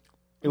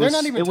even telling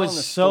the story. It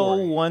was so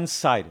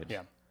one-sided.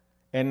 Yeah.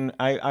 And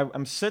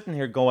I'm sitting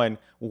here going,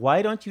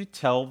 why don't you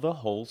tell the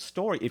whole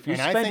story? If you're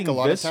spending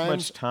this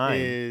much time,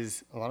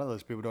 a lot of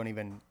those people don't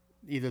even.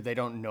 Either they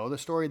don't know the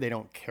story, they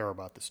don't care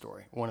about the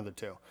story. One of the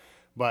two.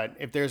 But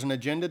if there's an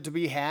agenda to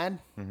be had,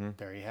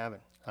 there you have it.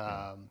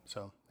 All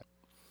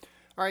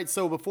right.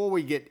 So before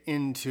we get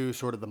into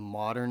sort of the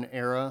modern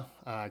era,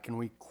 can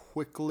we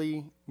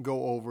quickly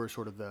go over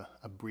sort of a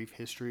brief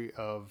history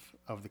of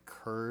the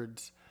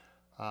Kurds?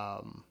 I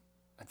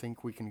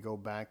think we can go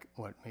back,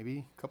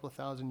 maybe a couple of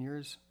thousand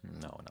years?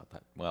 No, not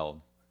that.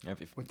 Well,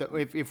 if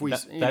we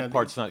that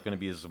part's not going to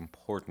be as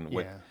important.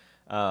 Yeah.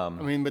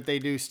 But they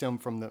do stem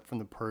from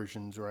the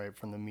Persians, right?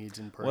 From the Medes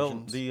and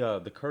Persians. Well,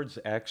 the Kurds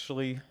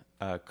actually,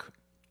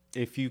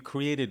 if you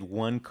created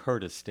one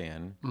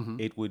Kurdistan,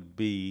 it would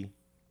be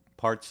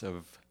parts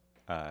of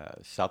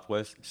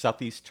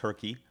southeast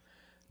Turkey,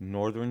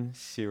 northern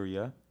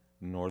Syria,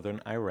 northern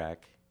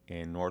Iraq,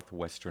 and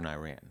northwestern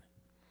Iran.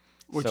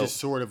 Which is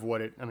sort of what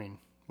it.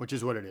 Which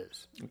is what it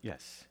is.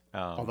 Yes.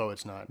 Although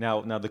it's not.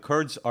 Now the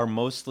Kurds are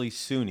mostly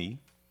Sunni,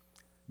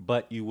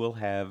 but you will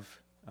have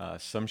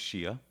some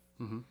Shia.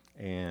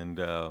 And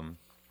a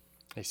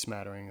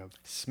smattering of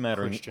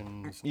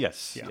Christians.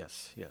 Yes.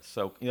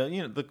 So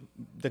the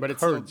but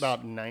Kurds, it's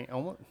about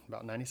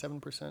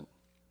 97%.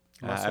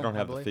 I don't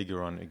have the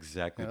figure on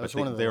exactly. That's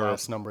one of the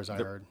last numbers I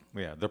heard.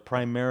 Yeah, they're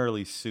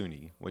primarily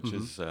Sunni, which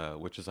is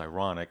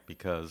ironic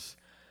because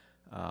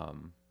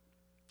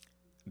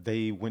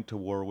they went to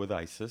war with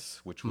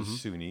ISIS, which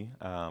was Sunni,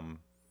 and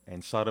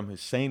Saddam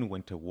Hussein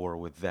went to war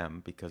with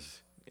them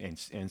because and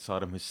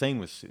Saddam Hussein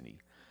was Sunni.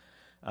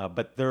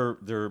 But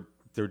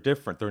they're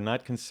different. They're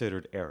not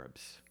considered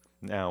Arabs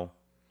now,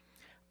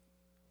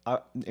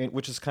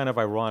 which is kind of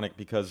ironic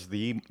because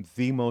the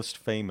most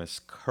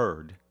famous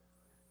Kurd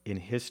in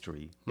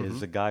history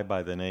is a guy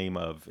by the name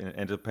of, and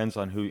it depends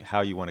on how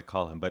you want to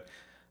call him. But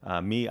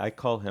I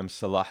call him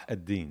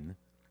Saladin.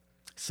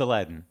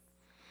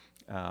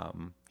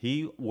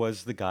 He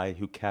was the guy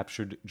who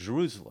captured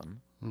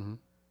Jerusalem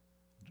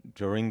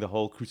during the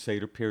whole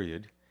Crusader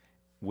period,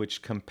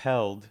 which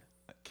compelled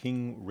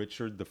King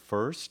Richard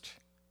I,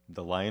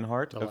 the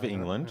Lionheart of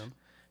England. Yeah.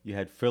 You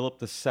had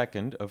Philip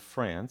II of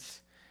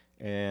France,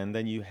 and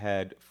then you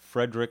had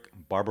Frederick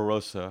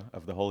Barbarossa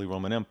of the Holy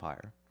Roman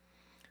Empire.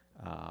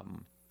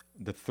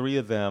 The three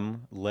of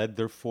them led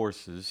their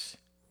forces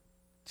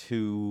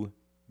to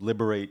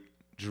liberate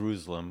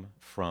Jerusalem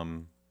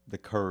from the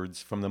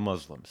Kurds, from the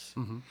Muslims.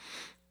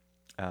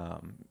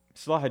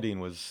 Saladin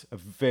was a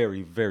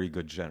very, very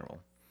good general.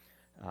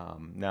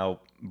 Now,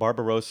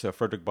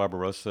 Frederick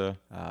Barbarossa,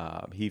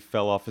 he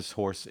fell off his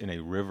horse in a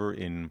river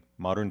in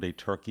modern-day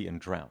Turkey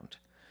and drowned.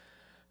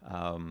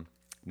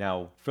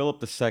 Now,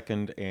 Philip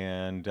II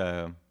and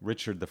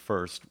Richard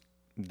I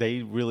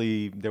there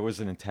was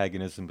an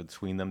antagonism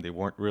between them. They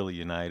weren't really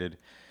united.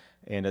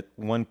 And at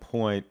one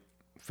point,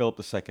 Philip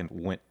II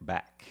went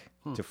back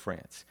to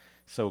France.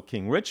 So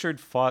King Richard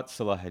fought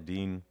Salah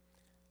ad-Din.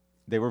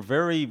 They were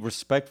very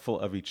respectful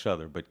of each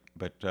other, but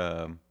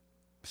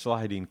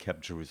Salah ad-Din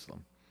kept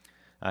Jerusalem.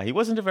 He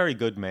wasn't a very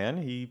good man.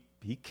 He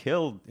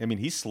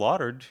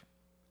slaughtered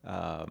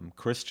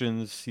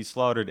Christians. He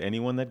slaughtered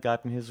anyone that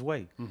got in his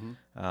way.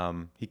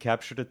 He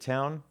captured a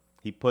town.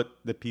 He put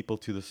the people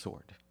to the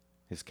sword,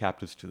 his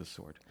captives to the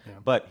sword. Yeah.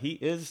 But he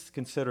is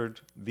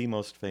considered the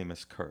most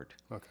famous Kurd.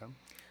 Okay.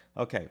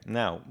 Okay,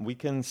 now we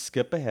can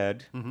skip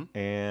ahead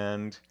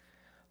and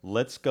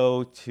let's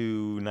go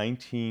to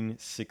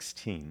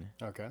 1916.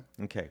 Okay.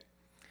 Okay.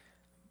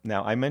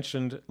 Now, I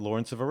mentioned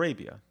Lawrence of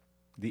Arabia,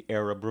 the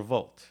Arab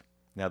Revolt.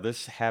 Now,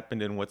 this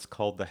happened in what's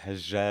called the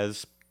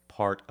Hejaz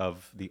part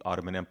of the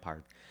Ottoman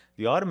Empire.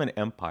 The Ottoman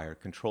Empire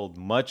controlled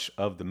much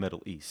of the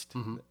Middle East,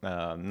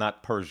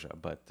 not Persia,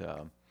 but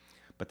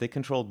they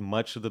controlled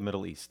much of the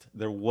Middle East.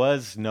 There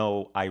was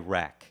no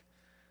Iraq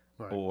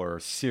or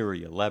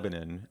Syria,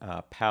 Lebanon,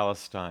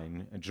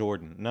 Palestine,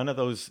 Jordan. None of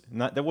those.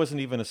 There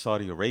wasn't even a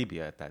Saudi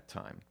Arabia at that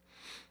time.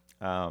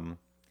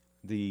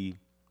 The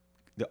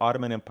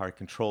Ottoman Empire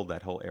controlled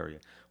that whole area.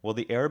 Well,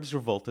 the Arabs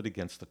revolted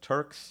against the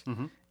Turks,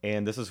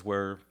 and this is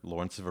where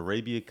Lawrence of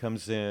Arabia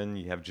comes in.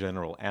 You have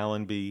General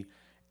Allenby,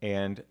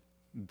 and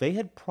they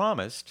had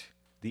promised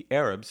the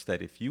Arabs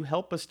that if you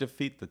help us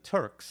defeat the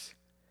Turks,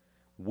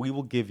 we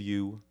will give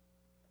you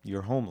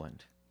your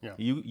homeland. Yeah.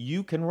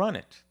 You can run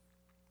it.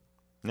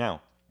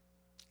 Now,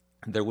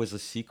 there was a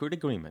secret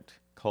agreement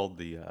called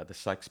the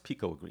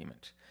Sykes-Picot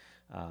Agreement.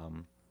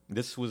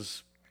 This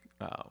was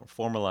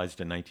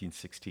formalized in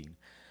 1916.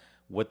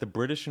 What the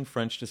British and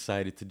French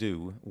decided to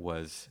do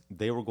was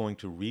they were going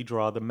to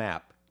redraw the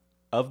map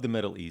of the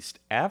Middle East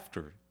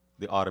after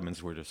the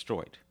Ottomans were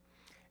destroyed.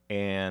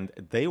 And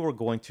they were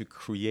going to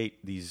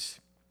create these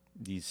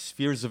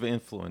spheres of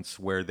influence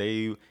where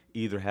they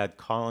either had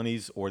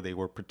colonies or they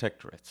were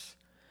protectorates.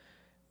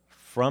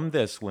 From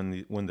this,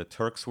 when the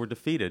Turks were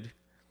defeated,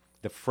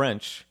 the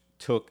French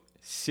took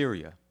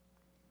Syria,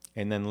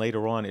 and then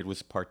later on it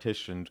was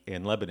partitioned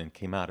and Lebanon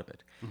came out of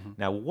it.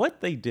 Now,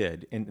 what they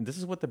did, and this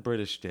is what the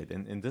British did,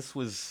 and this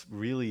was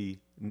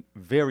really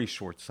very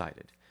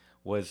short-sighted,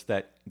 was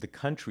that the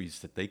countries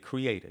that they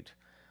created,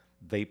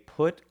 they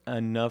put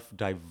enough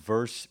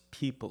diverse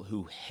people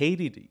who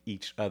hated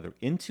each other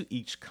into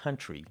each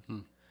country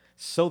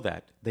so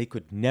that they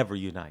could never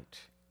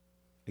unite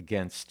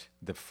against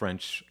the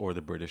French or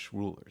the British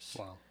rulers.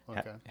 Wow.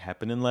 Okay.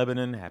 Happened in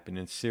Lebanon, happened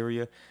in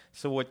Syria.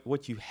 So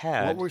what you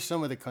had... What were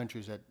some of the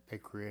countries that they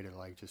created?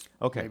 Like just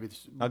Okay.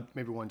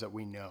 maybe ones that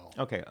we know.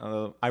 Okay,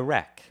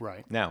 Iraq.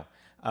 Right. Now,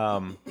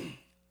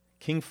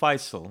 King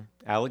Faisal,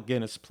 Alec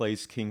Guinness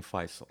plays King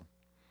Faisal.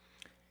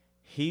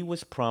 He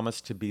was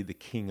promised to be the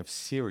king of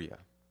Syria.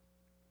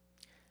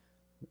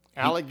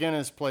 Alec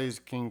Guinness plays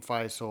King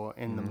Faisal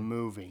in the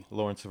movie.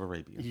 Lawrence of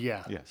Arabia.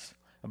 Yeah. Yes.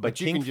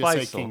 But you can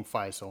just say King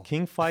Faisal.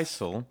 King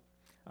Faisal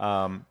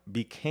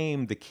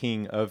became the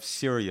king of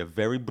Syria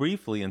very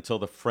briefly until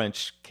the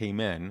French came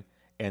in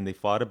and they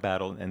fought a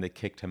battle and they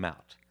kicked him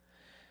out.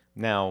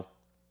 Now,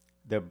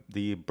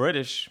 the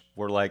British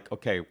were like,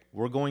 okay,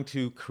 we're going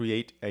to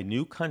create a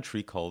new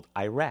country called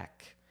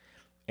Iraq,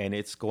 and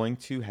it's going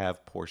to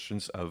have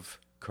portions of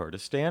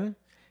Kurdistan.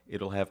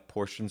 It'll have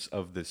portions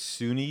of the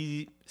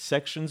Sunni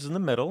sections in the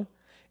middle,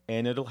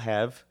 and it'll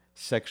have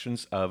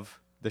sections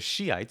of the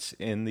Shiites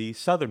in the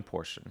southern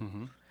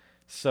portion.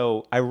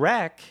 So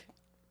Iraq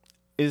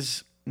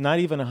is not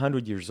even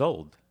 100 years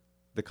old.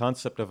 The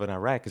concept of an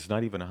Iraq is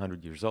not even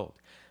 100 years old.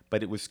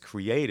 But it was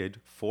created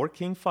for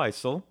King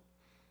Faisal,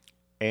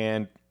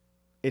 and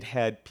it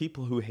had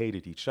people who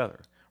hated each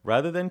other.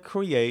 Rather than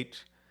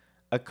create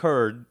a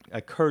Kurd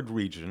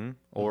region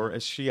or a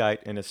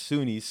Shiite and a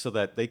Sunni so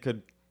that they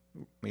could,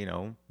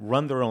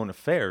 run their own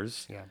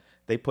affairs,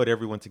 they put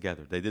everyone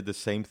together. They did the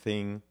same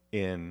thing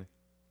in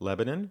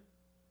Lebanon,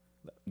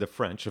 the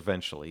French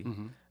eventually,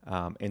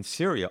 and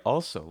Syria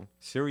also.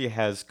 Syria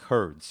has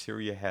Kurds.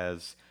 Syria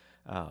has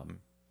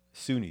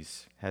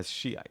Sunnis, has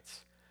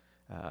Shiites,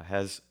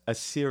 has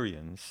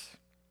Assyrians,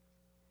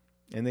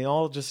 and they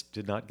all just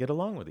did not get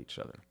along with each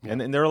other. Yeah.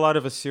 And there are a lot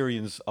of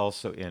Assyrians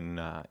also in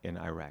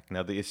Iraq.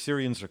 Now, the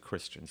Assyrians are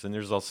Christians, and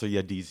there's also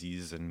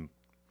Yazidis, and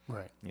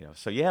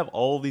so you have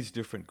all these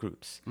different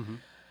groups.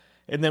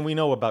 And then we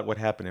know about what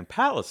happened in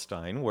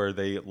Palestine, where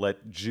they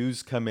let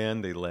Jews come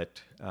in. They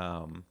let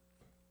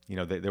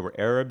there were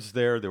Arabs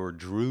there. There were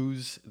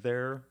Druze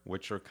there,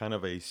 which are kind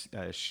of a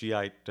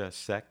Shiite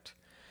sect.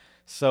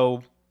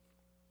 So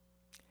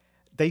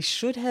they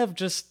should have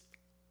just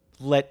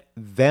let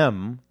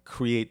them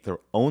create their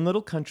own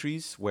little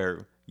countries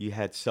where you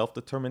had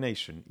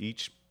self-determination.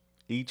 Each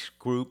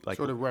group, like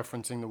sort of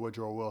referencing the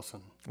Woodrow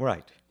Wilson.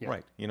 Right.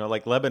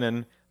 Like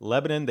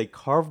Lebanon, they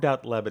carved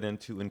out Lebanon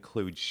to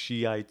include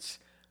Shiites,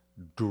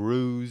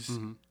 Druze,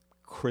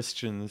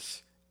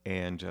 Christians,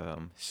 and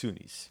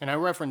Sunnis. And I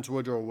reference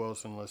Woodrow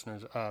Wilson,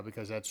 listeners,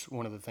 because that's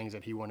one of the things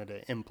that he wanted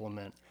to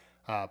implement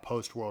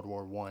post World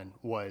War One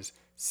was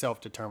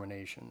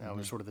self-determination. That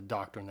was sort of the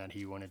doctrine that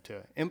he wanted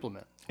to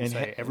implement. And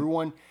say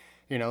everyone,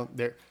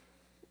 there.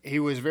 He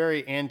was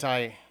very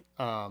anti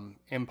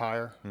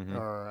empire,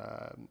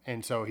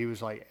 and so he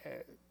was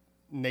like,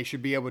 they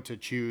should be able to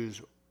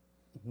choose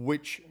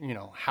which,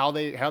 how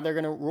they're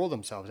going to rule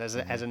themselves as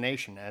a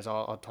nation, as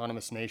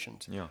autonomous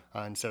nations,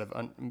 instead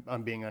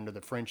of being under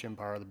the French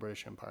Empire, or the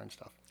British Empire, and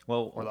stuff.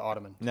 Well, or the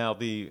Ottomans. Now,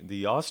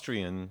 the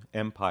Austrian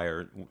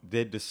Empire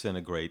did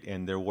disintegrate,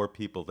 and there were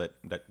people that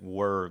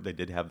they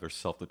did have their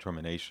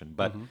self-determination,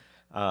 but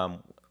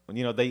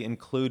they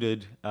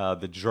included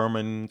the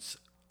Germans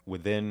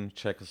within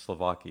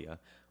Czechoslovakia,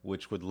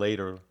 which would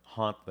later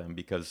haunt them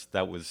because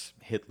that was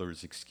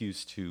Hitler's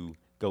excuse to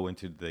go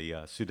into the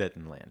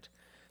Sudetenland.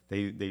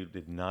 They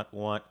did not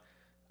want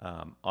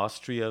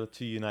Austria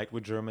to unite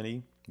with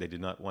Germany. They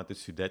did not want the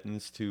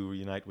Sudetens to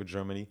unite with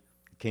Germany.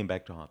 It came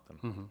back to haunt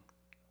them.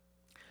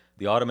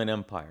 The Ottoman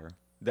Empire,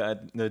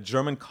 the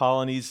German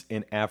colonies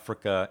in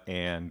Africa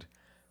and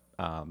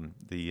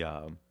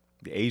the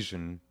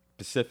Asian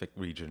Pacific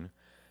region,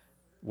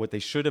 what they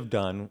should have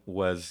done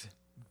was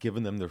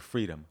given them their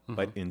freedom.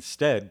 But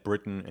instead,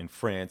 Britain and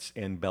France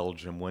and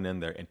Belgium went in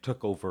there and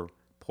took over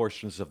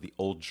portions of the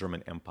old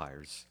German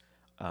empires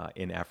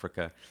in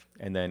Africa,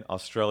 and then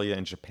Australia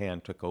and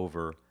Japan took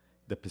over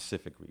the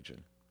Pacific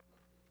region.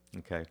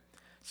 Okay,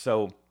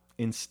 so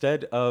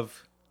instead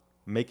of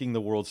making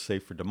the world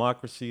safe for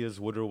democracy, as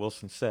Woodrow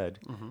Wilson said,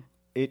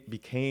 it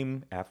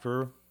became,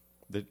 after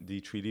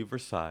the Treaty of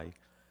Versailles,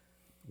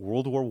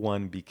 World War I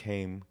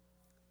became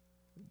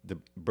the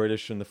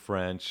British and the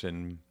French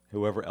and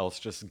whoever else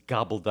just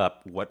gobbled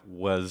up what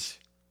was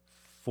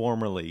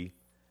formerly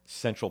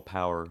Central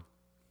Power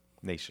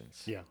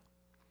nations. Yeah.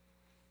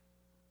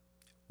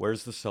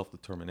 Where's the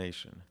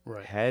self-determination?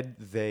 Right. Had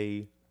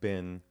they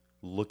been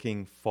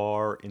looking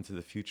far into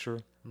the future,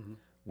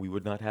 we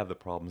would not have the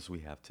problems we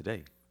have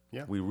today.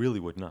 Yeah. We really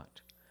would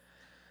not.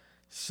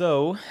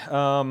 So,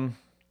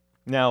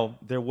 now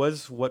there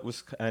was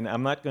and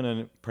I'm not going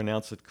to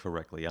pronounce it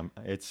correctly.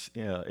 It's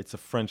a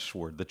French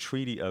word, the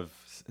Treaty of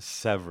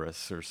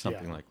Sèvres or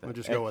something like that. We'll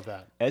just go with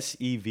that.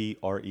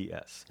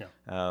 Sevres.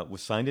 Yeah.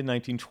 Was signed in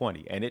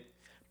 1920, and it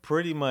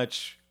pretty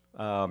much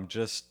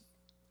just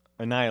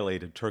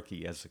annihilated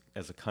Turkey as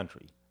a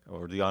country,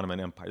 or the Ottoman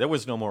Empire. There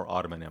was no more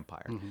Ottoman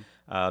Empire.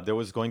 There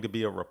was going to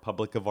be a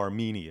Republic of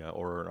Armenia,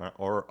 or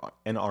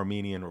an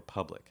Armenian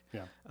Republic,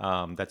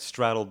 that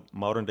straddled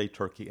modern-day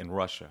Turkey and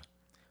Russia.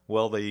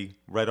 Well, the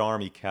Red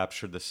Army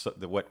captured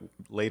what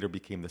later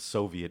became the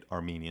Soviet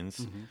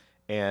Armenians,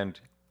 and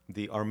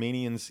the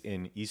Armenians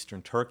in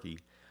eastern Turkey.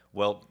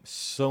 Well,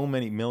 so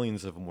many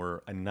millions of them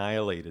were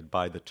annihilated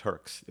by the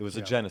Turks. It was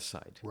a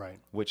genocide, right?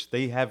 Which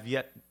they have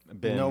yet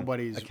been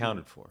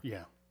accounted for.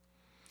 Yeah.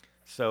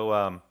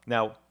 So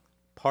now,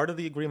 part of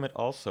the agreement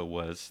also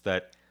was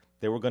that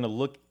they were going to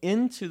look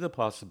into the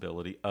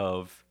possibility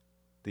of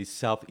the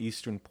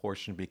southeastern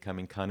portion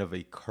becoming kind of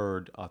a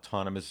Kurd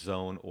autonomous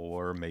zone,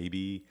 or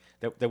maybe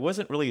there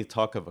wasn't really a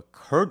talk of a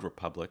Kurd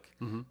republic,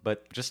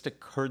 but just a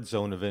Kurd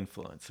zone of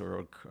influence,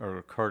 or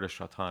a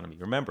Kurdish autonomy.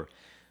 Remember,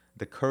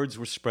 the Kurds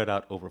were spread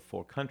out over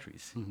 4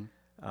 countries,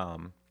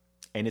 and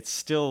it's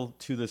still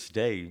to this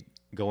day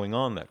going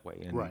on that way.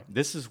 And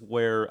this is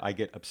where I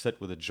get upset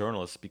with the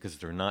journalists, because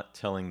they're not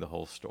telling the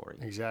whole story.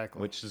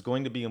 Exactly. Which is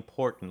going to be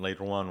important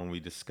later on when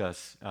we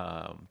discuss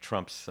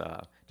Trump's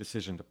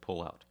decision to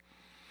pull out.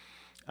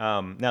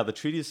 Now, the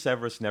Treaty of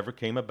Sèvres never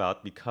came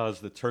about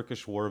because the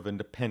Turkish War of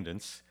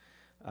Independence,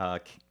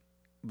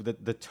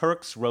 the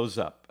Turks rose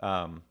up.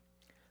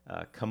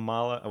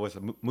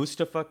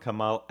 Mustafa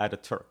Kemal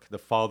Ataturk, the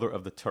father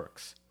of the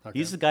Turks. Okay.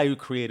 He's the guy who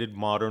created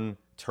modern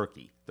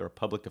Turkey, the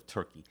Republic of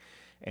Turkey.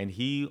 And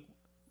he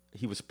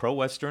was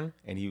pro-Western,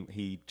 and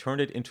he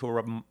turned it into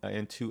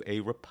a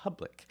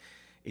republic.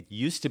 It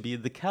used to be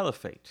the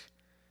Caliphate.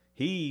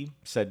 He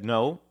said,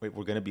 no, we're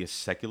going to be a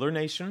secular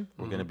nation.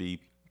 We're going to be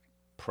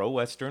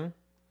pro-Western.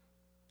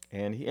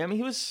 And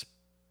he was,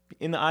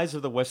 in the eyes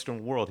of the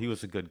Western world, he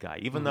was a good guy.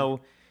 Even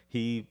though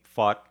he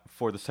fought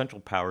for the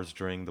Central Powers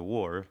during the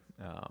war,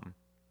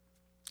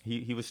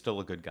 he was still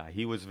a good guy.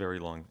 He was very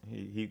long.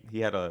 He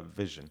had a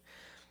vision.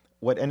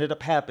 What ended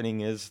up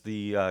happening is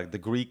the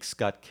Greeks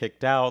got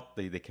kicked out.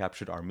 They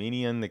captured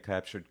Armenian. They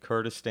captured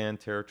Kurdistan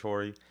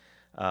territory.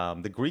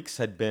 The Greeks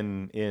had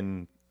been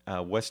in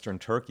Western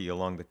Turkey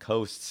along the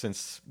coast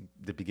since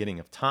the beginning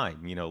of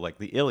time. Like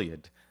the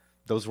Iliad.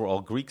 Those were all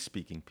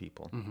Greek-speaking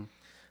people.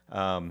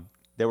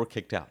 They were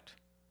kicked out,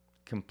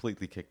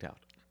 completely kicked out.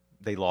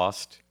 They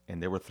lost,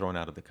 and they were thrown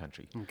out of the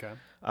country. Okay.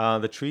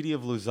 The Treaty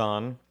of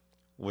Lausanne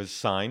was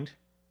signed,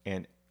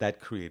 and that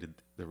created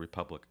the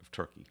Republic of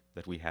Turkey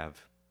that we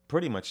have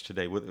pretty much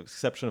today, with the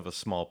exception of a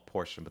small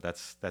portion, but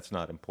that's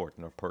not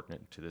important or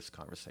pertinent to this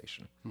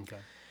conversation. Okay.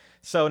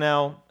 So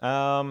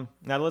now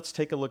let's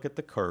take a look at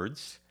the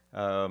Kurds.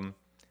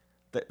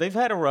 They've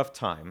had a rough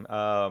time.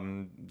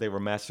 They were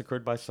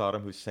massacred by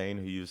Saddam Hussein,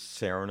 who used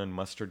sarin and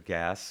mustard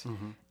gas.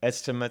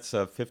 Estimates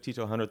of 50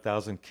 to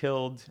 100,000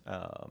 killed.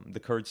 The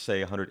Kurds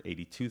say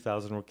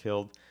 182,000 were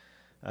killed.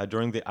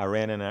 during the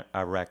Iran and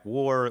Iraq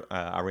war,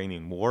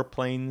 Iranian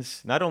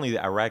warplanes, not only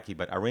the Iraqi,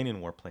 but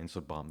Iranian warplanes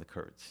would bomb the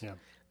Kurds. Yeah.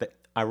 The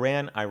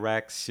Iran,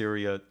 Iraq,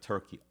 Syria,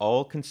 Turkey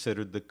all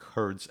considered the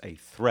Kurds a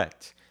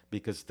threat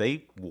because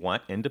they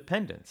want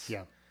independence.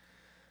 Yeah.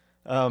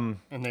 And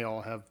they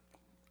all have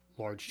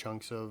large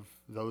chunks of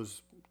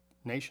those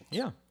nations.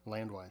 Yeah.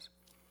 Land-wise.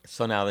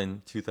 So now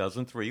in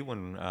 2003,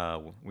 when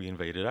we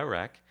invaded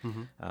Iraq,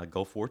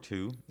 Gulf War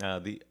II,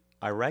 the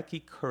Iraqi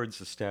Kurds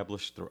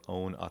established their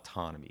own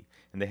autonomy.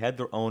 And they had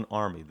their own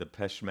army, the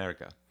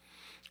Peshmerga,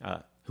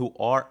 who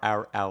are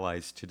our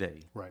allies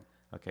today. Right.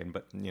 Okay,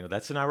 but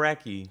that's an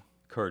Iraqi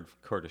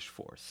Kurdish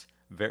force.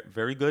 Very,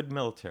 very good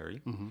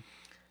military.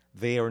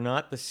 They are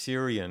not the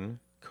Syrian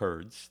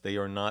Kurds. They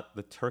are not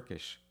the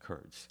Turkish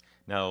Kurds.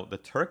 Now, the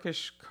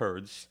Turkish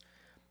Kurds,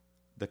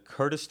 the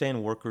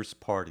Kurdistan Workers'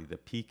 Party, the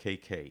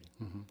PKK,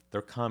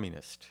 they're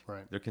communist.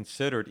 Right. They're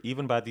considered,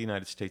 even by the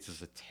United States,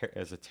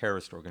 as a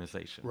terrorist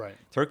organization. Right.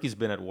 Turkey's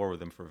been at war with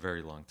them for a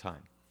very long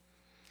time.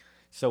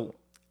 So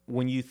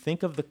when you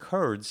think of the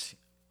Kurds,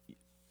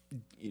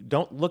 you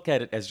don't look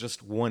at it as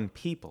just one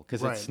people,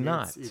 because it's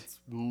not. It's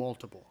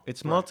multiple.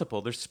 It's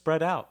multiple. They're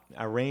spread out.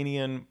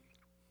 Iranian,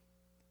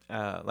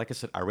 like I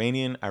said,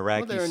 Iranian,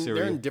 Iraqi, Syria.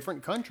 They're in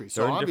different countries,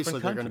 so obviously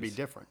they're going to be countries.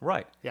 different.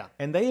 Right. Yeah.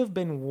 And they have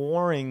been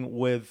warring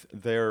with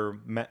their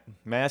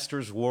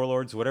masters,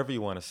 warlords, whatever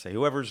you want to say,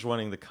 whoever's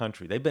running the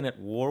country. They've been at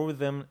war with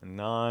them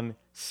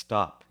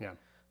non-stop. Yeah.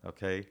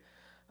 Okay.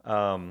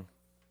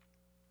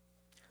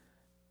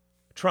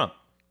 Trump,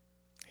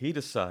 he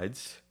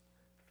decides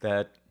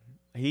that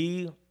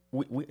he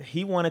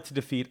wanted to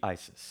defeat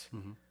ISIS.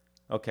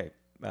 Okay.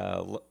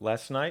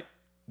 Last night,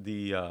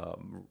 the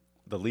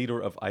leader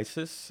of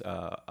ISIS,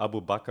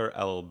 Abu Bakr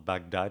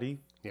al-Baghdadi,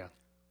 Yeah.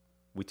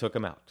 we took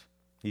him out.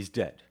 He's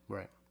dead.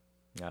 Right.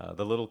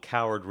 The little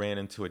coward ran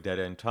into a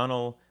dead-end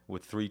tunnel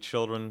with 3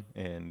 children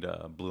and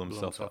blew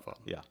himself up.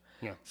 Yeah.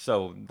 Yeah.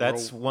 So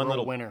that's one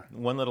winner.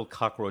 little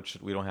cockroach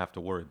that we don't have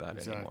to worry about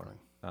Exactly.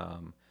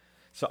 anymore.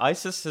 So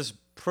ISIS has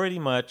pretty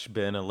much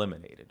been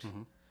eliminated.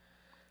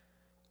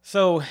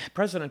 So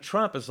President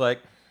Trump is like,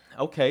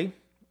 okay,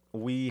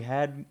 we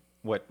had,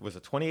 what, was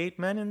it 28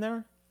 men in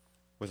there?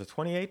 Was it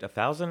 28?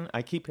 1,000?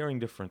 I keep hearing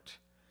different.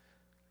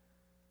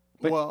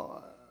 But,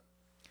 well,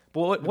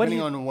 what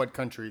depending on what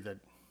country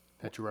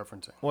that you're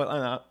referencing.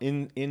 Well,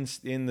 in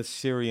the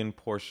Syrian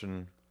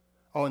portion.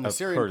 Oh, in the of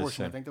Syrian Kurdistan.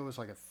 portion, I think there was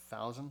like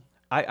 1,000.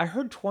 I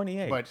heard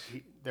 28. But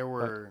there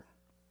were,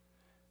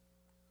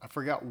 I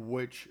forgot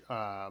which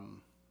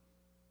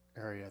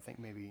area. I think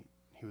maybe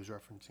he was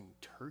referencing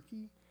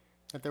Turkey,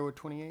 that there were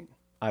 28.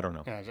 I don't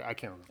know. Yeah, I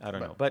can't remember. I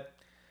don't know. But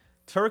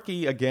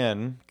Turkey,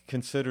 again,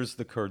 considers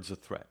the Kurds a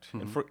threat.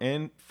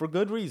 And for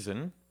good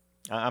reason.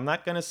 I'm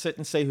not going to sit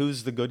and say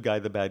who's the good guy,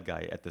 the bad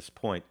guy at this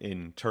point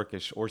in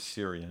Turkish or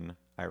Syrian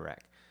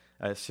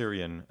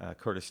Syrian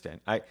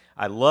Kurdistan.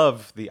 I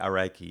love the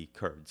Iraqi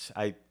Kurds.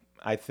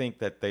 I think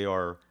that they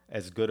are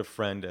as good a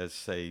friend as,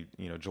 say,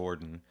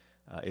 Jordan,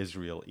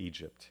 Israel,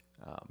 Egypt.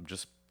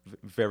 Just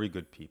very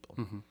good people.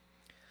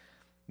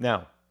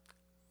 Now,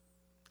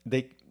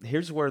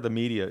 here's where the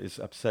media is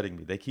upsetting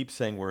me. They keep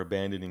saying we're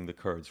abandoning the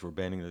Kurds. We're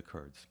abandoning the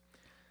Kurds.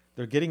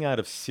 They're getting out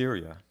of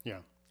Syria. Yeah.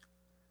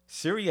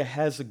 Syria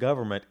has a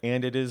government,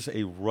 and it is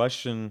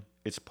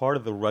it's part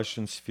of the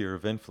Russian sphere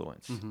of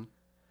influence.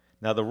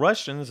 Now, the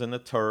Russians and the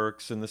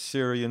Turks and the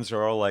Syrians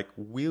are all like,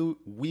 we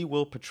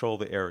will patrol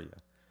the area.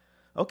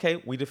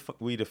 Okay,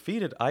 we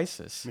defeated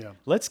ISIS. Yeah.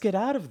 Let's get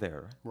out of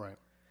there. Right.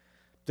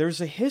 There's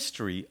a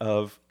history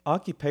of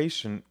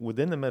occupation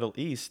within the Middle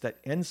East that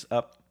ends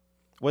up,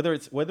 whether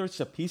it's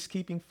a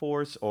peacekeeping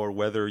force or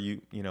whether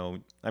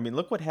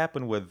look what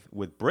happened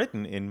with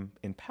Britain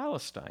in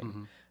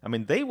Palestine. I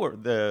mean,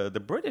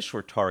 the British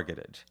were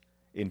targeted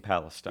in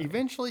Palestine.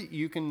 Eventually,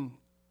 you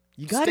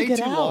got to get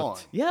out. Long.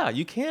 Yeah,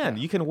 you can.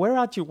 Yeah. You can wear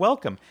out your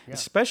welcome,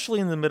 especially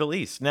in the Middle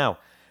East. Now,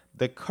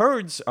 the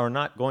Kurds are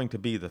not going to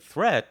be the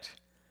threat,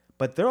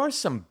 but there are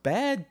some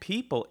bad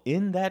people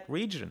in that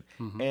region,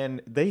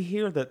 and they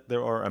hear that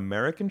there are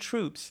American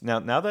troops. Now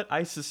that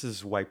ISIS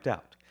is wiped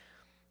out,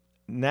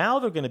 now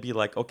they're going to be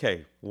like,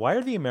 okay, why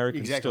are the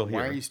Americans still here?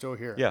 Why are you still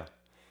here? Yeah.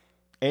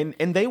 And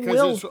they will.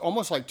 Because it's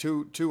almost like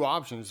two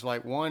options.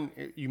 Like one,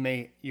 you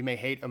may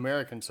hate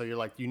Americans, so you're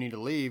like, you need to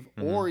leave,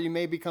 or you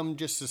may become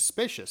just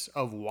suspicious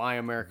of why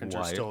Americans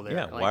are still there.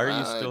 Yeah, like, why are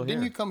you still here?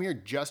 Didn't you come here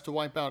just to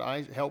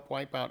help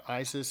wipe out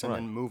ISIS and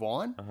then move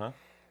on? Well,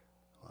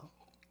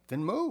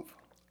 then move.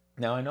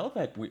 Now I know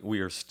that we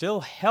are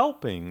still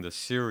helping the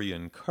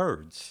Syrian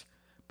Kurds,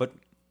 but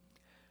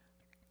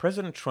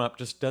President Trump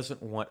just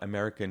doesn't want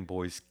American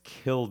boys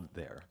killed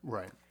there.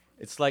 Right.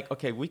 It's like,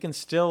 okay, we can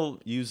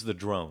still use the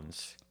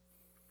drones.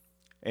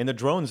 And the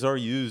drones are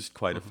used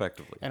quite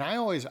effectively. And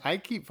I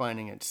keep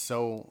finding it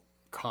so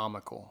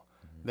comical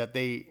that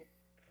the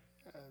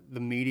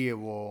media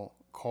will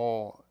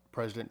call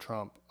President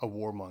Trump a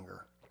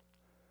warmonger.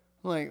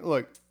 Like,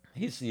 look.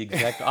 He's the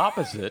exact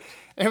opposite.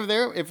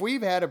 If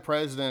we've had a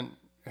president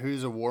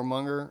who's a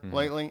warmonger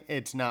lately,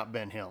 it's not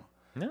been him.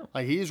 No.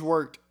 Like, he's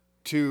worked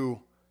to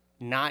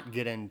not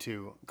get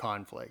into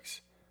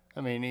conflicts.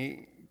 I mean,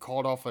 he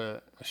called off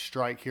a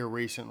strike here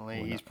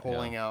recently. He's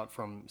pulling out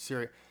from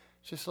Syria.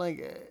 It's just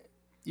like,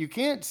 you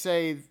can't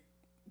say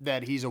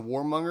that he's a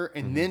warmonger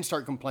and then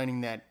start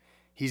complaining that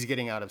he's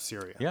getting out of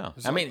Syria. Yeah.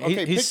 It's I like, mean,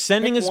 okay, he's pick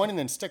sending his one and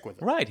then stick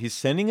with it. right. He's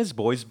sending his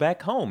boys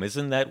back home.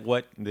 Isn't that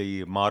what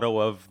the motto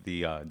of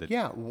the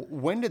Yeah.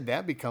 When did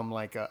that become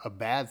like a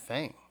bad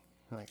thing?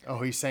 Like, oh,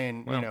 he's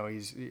saying,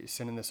 he's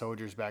sending the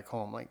soldiers back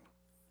home. Like,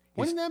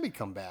 when did that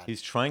become bad?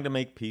 He's trying to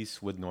make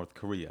peace with North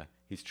Korea.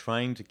 He's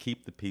trying to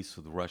keep the peace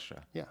with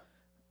Russia. Yeah.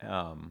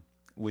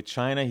 With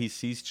China, he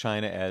sees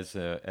China as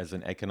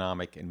an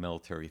economic and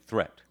military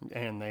threat.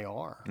 And they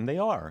are. And they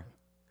are.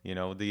 You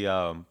know,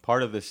 the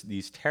part of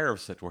these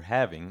tariffs that we're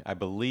having, I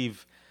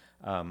believe,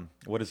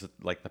 what is it,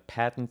 like the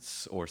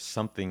patents or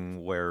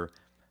something where,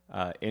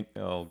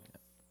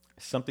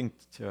 something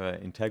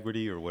to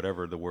integrity or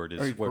whatever the word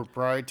is.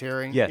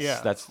 Proprietary? Yes,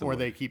 yeah. that's the where word.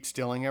 they keep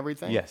stealing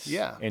everything? Yes.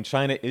 Yeah. And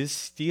China is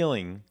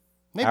stealing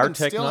They've our been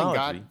stealing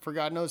technology. for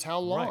God knows how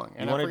long. Right.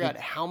 And I forgot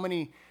how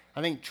many,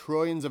 I think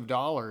trillions of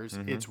dollars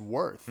it's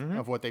worth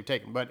of what they've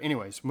taken. But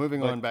anyways,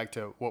 moving on back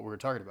to what we were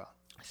talking about.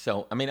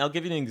 So, I mean, I'm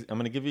going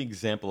to give you an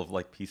example of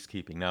like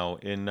peacekeeping. Now,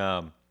 in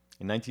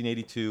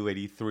 1982,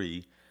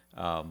 83,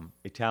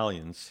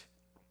 Italians,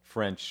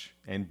 French,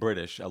 and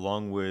British,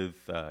 along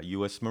with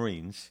U.S.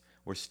 Marines,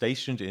 were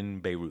stationed in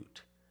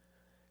Beirut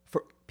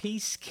for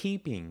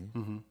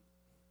peacekeeping.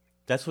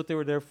 That's what they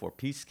were there for,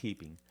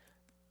 peacekeeping.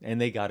 And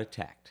they got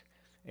attacked.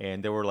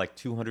 And there were like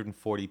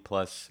 240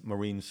 plus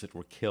Marines that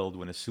were killed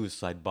when a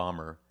suicide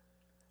bomber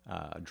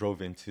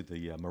drove into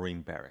the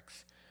Marine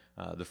barracks.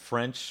 The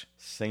French,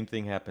 same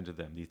thing happened to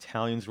them. The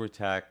Italians were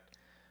attacked.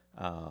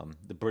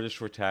 The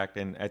British were attacked.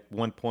 And at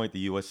one point,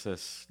 the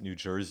USS New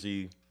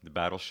Jersey, the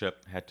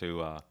battleship, had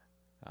to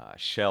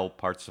shell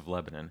parts of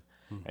Lebanon.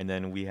 And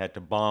then we had to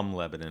bomb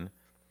Lebanon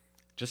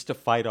just to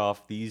fight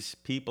off these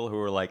people who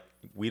were like,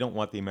 we don't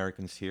want the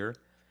Americans here,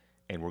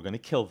 and we're going to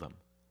kill them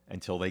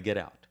until they get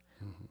out.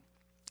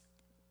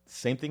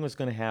 Same thing was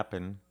going to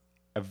happen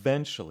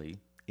eventually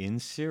in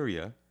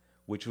Syria,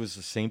 which was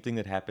the same thing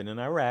that happened in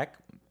Iraq.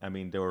 I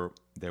mean,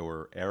 there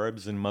were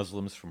Arabs and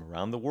Muslims from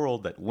around the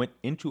world that went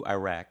into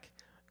Iraq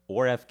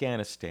or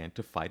Afghanistan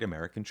to fight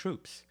American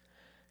troops.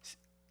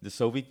 The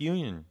Soviet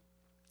Union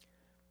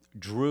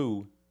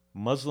drew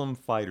Muslim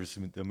fighters,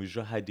 the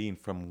Mujahideen,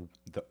 from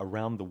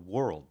around the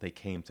world. They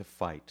came to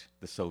fight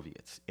the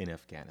Soviets in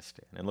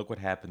Afghanistan. And look what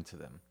happened to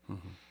them.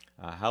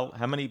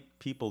 How many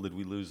people did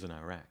we lose in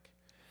Iraq?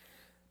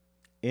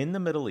 In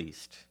the Middle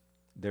East,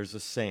 there's a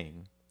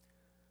saying,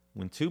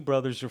 when two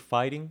brothers are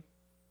fighting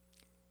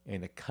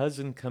and a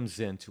cousin comes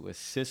in to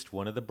assist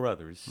one of the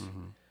brothers,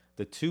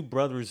 the two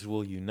brothers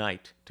will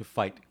unite to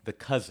fight the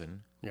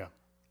cousin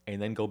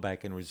and then go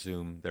back and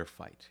resume their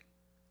fight.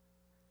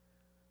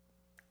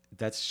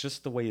 That's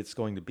just the way it's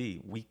going to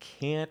be. We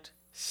can't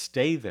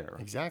stay there.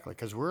 Exactly,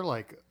 because we're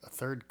like a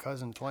third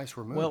cousin twice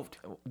removed.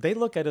 Well, they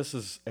look at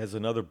us as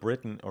another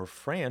Britain or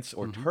France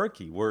or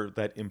Turkey. We're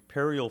that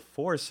imperial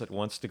force that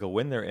wants to go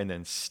in there and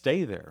then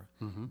stay there.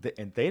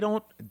 And they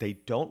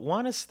don't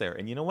want us there.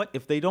 And you know what?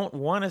 If they don't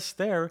want us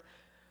there,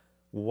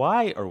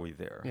 why are we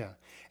there? Yeah.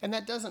 And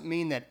that doesn't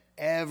mean that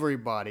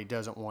everybody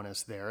doesn't want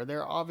us there.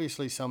 There are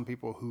obviously some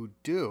people who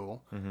do,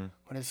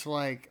 but it's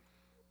like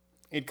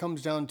it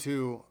comes down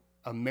to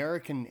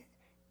American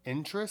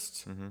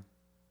interests.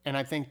 And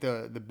I think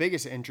the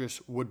biggest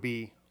interest would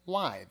be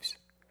lives.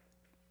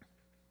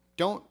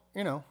 Don't,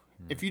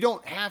 if you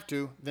don't have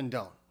to, then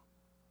don't.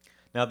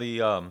 Now,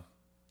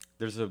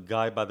 there's a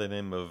guy by the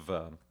name of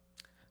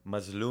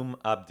Mazloum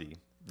Abdi.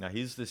 Now,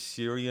 he's the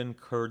Syrian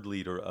Kurd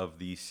leader of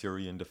the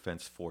Syrian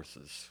Defense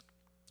Forces.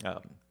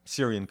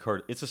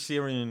 It's a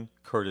Syrian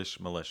Kurdish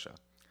militia.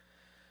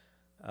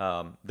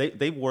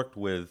 They worked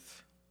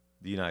with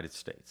the United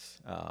States.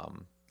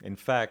 In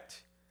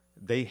fact,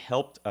 they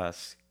helped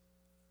us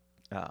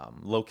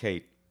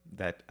locate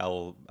that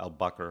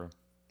al-Bakr,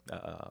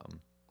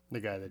 The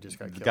guy that just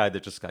got killed. the guy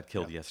that just got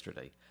killed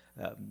yesterday.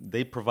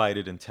 They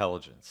provided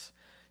intelligence.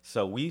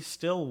 So we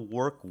still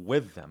work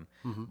with them,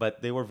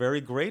 but they were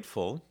very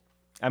grateful.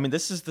 I mean,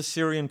 this is the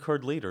Syrian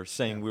Kurd leader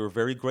saying we were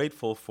very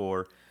grateful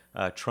for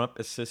Trump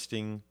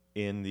assisting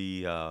in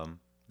the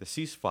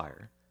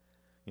ceasefire.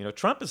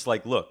 Trump is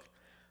like, look,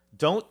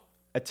 don't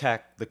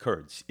attack the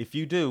Kurds. If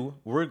you do,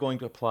 we're going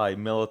to apply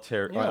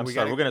military. We're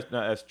going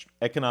to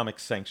economic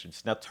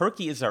sanctions. Now,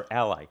 Turkey is our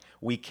ally.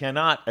 We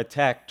cannot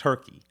attack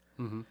Turkey.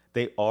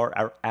 They are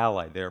our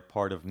ally. They're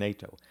part of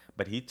NATO.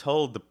 But he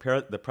told the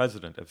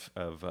president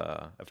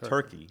of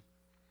Turkey,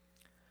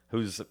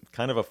 who's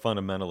kind of a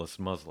fundamentalist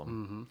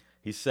Muslim,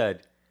 he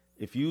said,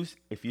 if you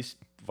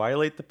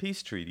violate the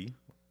peace treaty,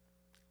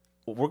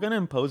 we're going to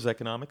impose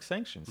economic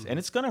sanctions, and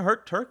it's going to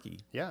hurt Turkey.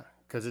 Yeah,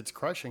 because it's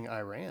crushing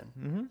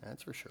Iran.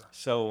 That's for sure.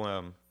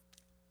 So,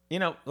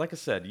 like I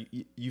said,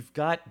 you've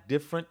got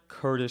different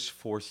Kurdish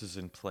forces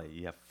in play.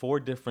 You have 4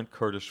 different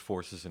Kurdish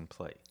forces in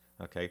play.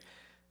 Okay,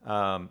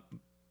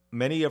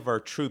 many of our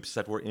troops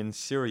that were in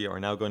Syria are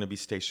now going to be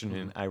stationed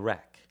in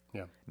Iraq.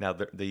 Yeah. Now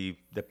the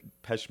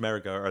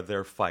Peshmerga are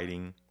there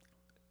fighting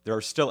there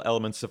are still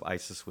elements of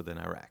ISIS within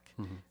Iraq.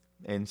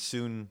 And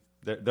soon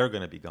they're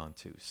going to be gone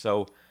too.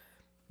 So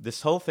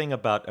this whole thing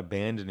about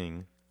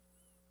abandoning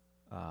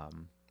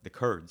the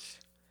Kurds,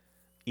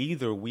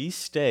 either we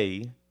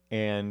stay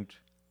and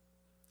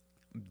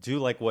do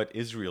like what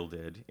Israel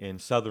did in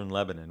southern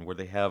Lebanon, where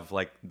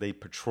they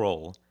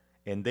patrol,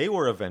 and they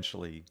were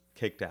eventually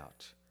kicked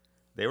out.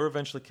 They were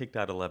eventually kicked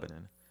out of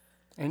Lebanon.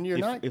 And you're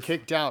not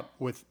kicked out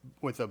with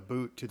a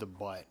boot to the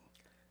butt.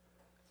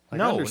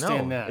 No, I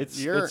understand no. that.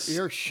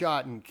 You're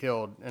shot and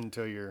killed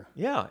until you're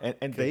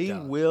and they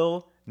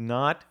will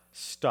not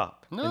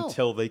stop No.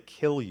 until they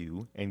kill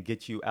you and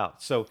get you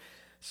out. So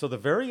the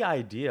very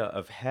idea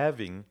of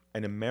having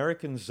an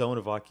American zone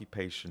of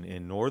occupation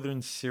in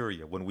northern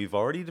Syria when we've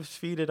already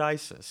defeated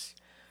ISIS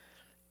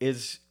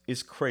is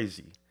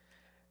crazy.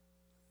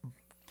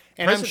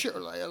 And I'm sure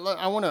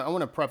I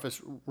want to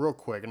preface real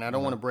quick, and I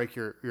don't want to break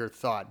your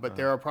thought, but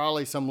there are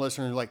probably some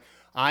listeners like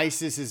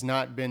ISIS has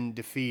not been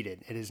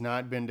defeated. It has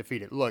not been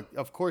defeated. Look,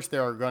 of course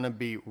there are going to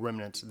be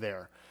remnants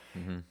there.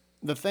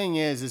 The thing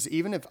is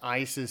even if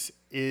ISIS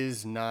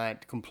is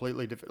not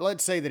completely defeated,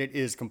 let's say that it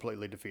is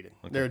completely defeated.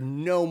 Okay. There are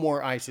no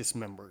more ISIS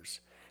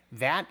members.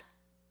 That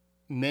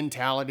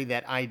mentality,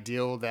 that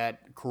ideal,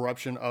 that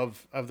corruption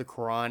of the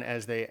Quran,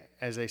 as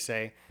they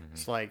say,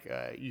 it's like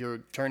you're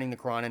turning the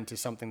Quran into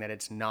something that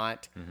it's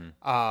not.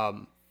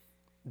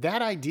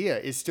 That idea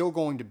is still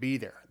going to be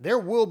there. There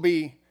will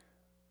be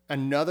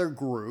another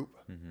group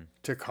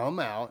to come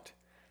out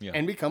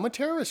and become a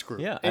terrorist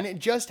group. Yeah, and it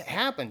just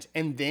happens.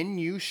 And then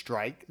you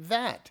strike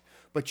that.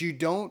 But you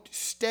don't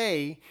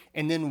stay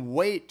and then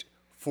wait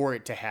for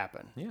it to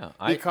happen.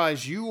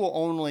 Because you will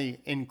only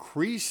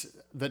increase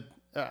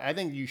I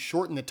think you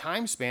shorten the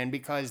time span,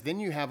 because then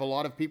you have a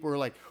lot of people who are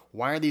like,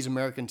 why are these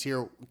Americans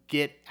here?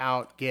 Get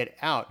out, get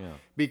out. Yeah.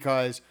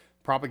 Because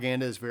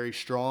propaganda is very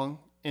strong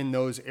in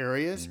those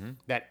areas,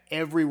 that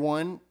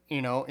everyone,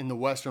 in the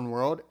Western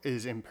world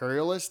is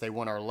imperialist. They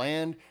want our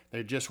land.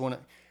 They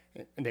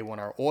want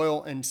our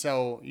oil. And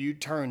so you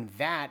turn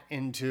that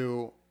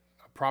into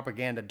a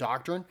propaganda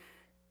doctrine.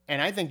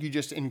 And I think you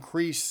just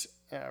increase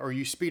or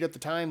you speed up the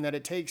time that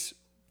it takes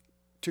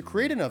to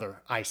create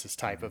another ISIS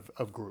type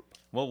of group.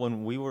 Well,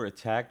 when we were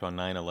attacked on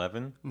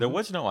 9/11, there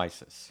was no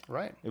ISIS.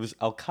 Right. It was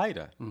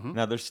Al-Qaeda.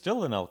 Now, there's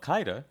still an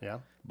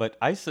Al-Qaeda, but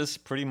ISIS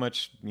pretty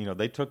much,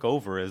 they took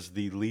over as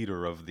the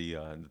leader of the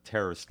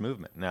terrorist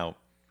movement. Now,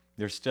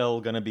 there's still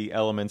going to be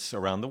elements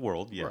around the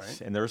world, yes,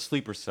 right. And there are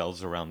sleeper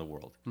cells around the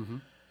world.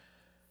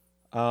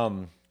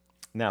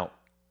 Now,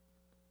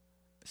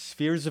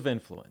 spheres of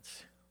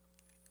influence.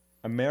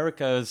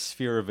 America's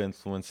sphere of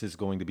influence is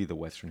going to be the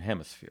Western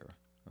Hemisphere,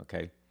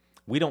 okay?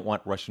 We don't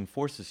want Russian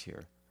forces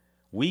here.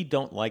 We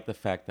don't like the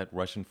fact that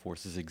Russian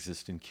forces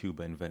exist in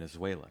Cuba and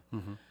Venezuela.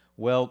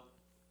 Well,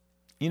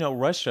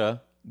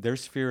 Russia, their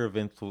sphere of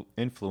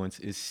influence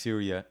is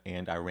Syria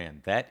and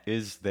Iran. That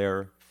is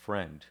their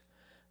friend.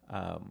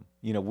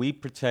 We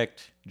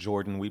protect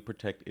Jordan, we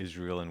protect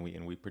Israel, and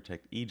we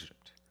protect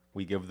Egypt.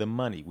 We give them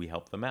money, we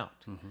help them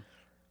out.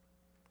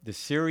 The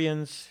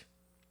Syrians,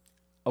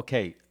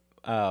 okay,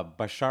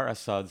 Bashar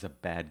Assad's a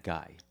bad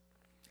guy.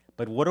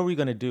 But what are we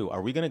going to do?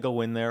 Are we going to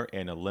go in there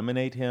and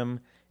eliminate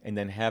him and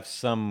then have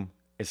some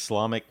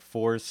Islamic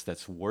force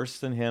that's worse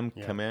than him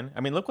come in?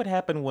 I mean, look what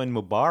happened when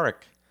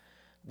Mubarak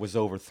was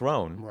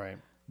overthrown. Right.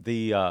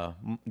 The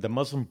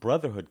Muslim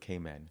Brotherhood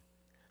came in.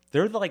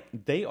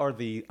 They are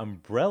the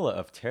umbrella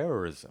of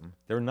terrorism.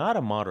 They're not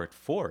a moderate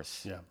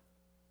force. Yeah.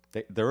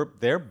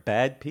 They're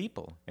bad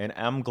people, and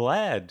I'm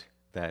glad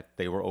that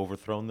they were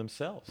overthrown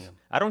themselves. Yeah.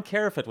 I don't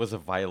care if it was a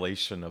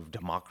violation of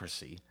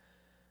democracy.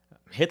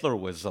 Hitler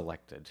was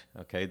elected.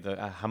 Okay, the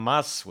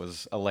Hamas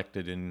was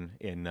elected in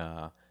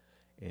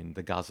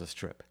the Gaza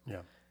Strip.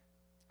 Yeah.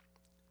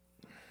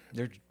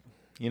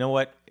 You know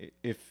what?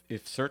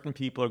 If certain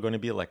people are going to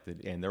be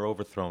elected and they're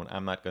overthrown,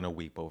 I'm not going to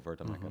weep over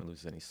it. I'm not going to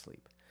lose any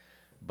sleep.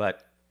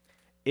 But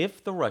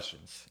if the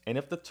Russians and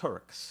if the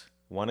Turks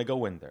want to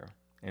go in there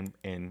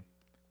and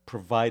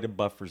provide a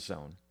buffer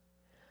zone,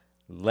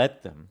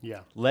 let them. Yeah.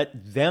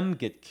 Let them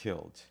get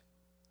killed.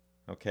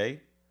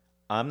 Okay?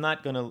 I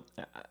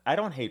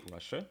don't hate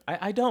Russia.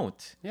 I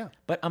don't. Yeah.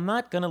 But I'm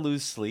not going to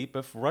lose sleep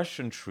if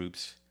Russian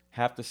troops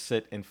have to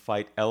sit and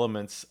fight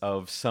elements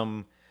of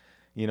some,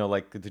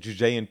 like the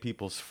Judean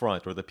People's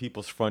Front or the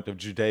People's Front of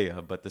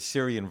Judea, but the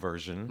Syrian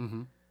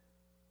version.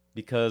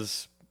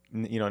 Because,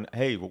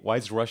 hey, why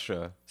is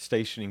Russia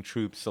stationing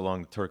troops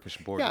along the Turkish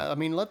border? Yeah, I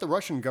mean, let the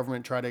Russian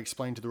government try to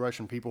explain to the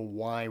Russian people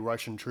why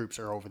Russian troops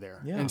are over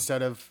there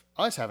instead of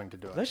us having to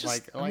do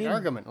it.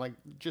 Argument.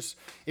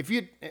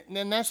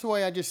 And that's the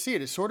way I just see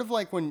it. It's sort of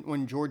like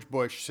when George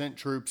Bush sent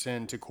troops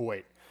into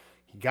Kuwait.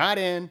 He got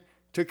in,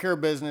 took care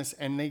of business,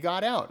 and they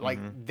got out.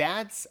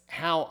 That's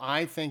how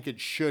I think it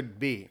should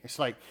be. It's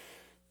like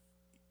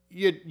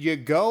you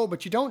go,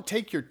 but you don't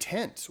take your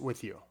tents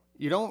with you.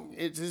 You don't.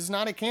 It's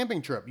not a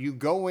camping trip. You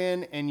go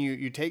in and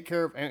you take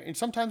care of, and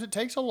sometimes it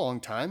takes a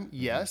long time.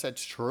 Yes,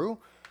 that's true.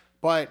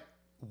 But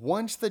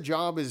once the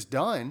job is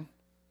done,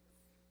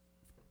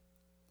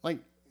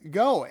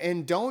 go,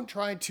 and don't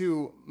try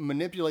to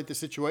manipulate the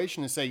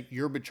situation and say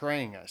you're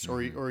betraying us,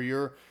 or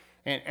you're,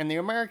 and the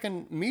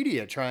American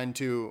media trying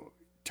to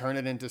turn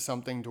it into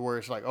something to where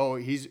it's like, oh,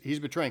 he's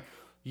betraying.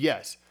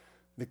 Yes,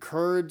 the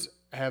Kurds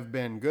have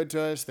been good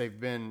to us. They've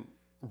been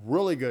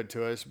really good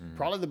to us.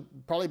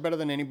 Probably better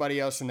than anybody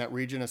else in that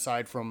region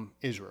aside from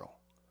Israel.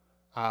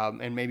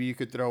 And maybe you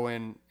could throw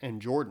in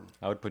Jordan.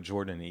 I would put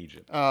Jordan and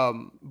Egypt.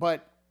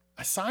 But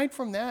aside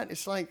from that,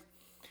 it's like,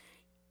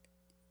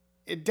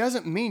 it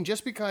doesn't mean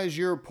just because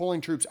you're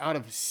pulling troops out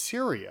of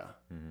Syria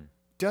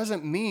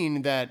doesn't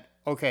mean that,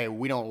 okay,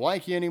 we don't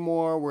like you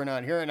anymore. We're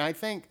not here. And I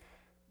think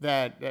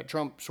that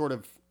Trump sort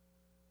of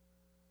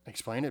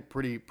explained it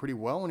pretty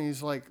well. And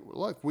he's like,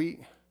 look,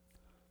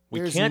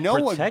 there's can't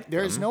protect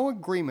there's them. no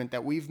agreement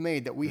that we've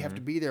made that we have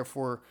to be there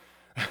for.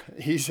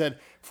 He said,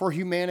 for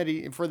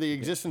humanity, for the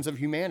existence of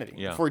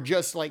humanity, for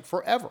just like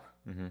forever.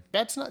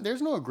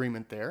 There's no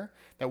agreement there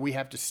that we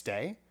have to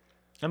stay.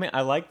 I mean,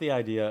 I like the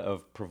idea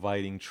of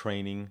providing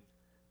training.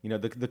 You know,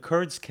 the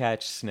Kurds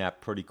catch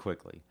snap pretty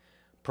quickly.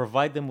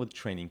 Provide them with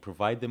training.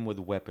 Provide them with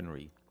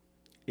weaponry.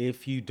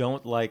 If you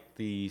don't like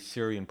the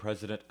Syrian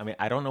president, I mean,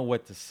 I don't know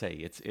what to say.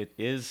 He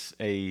is.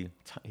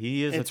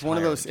 It's one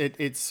of those.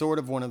 It's sort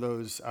of one of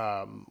those.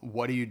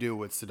 What do you do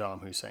with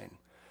Saddam Hussein?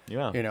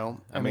 Yeah. You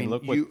know, I mean,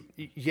 look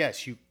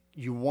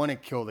you want to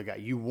kill the guy.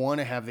 You want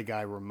to have the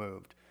guy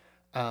removed,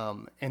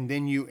 and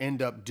then you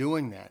end up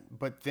doing that.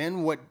 But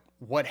then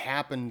what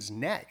happens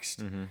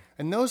next?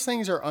 And those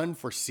things are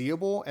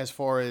unforeseeable as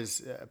far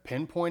as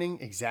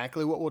pinpointing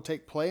exactly what will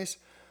take place.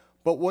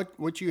 But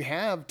what you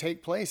have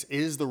take place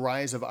is the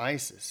rise of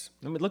ISIS.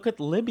 I mean, look at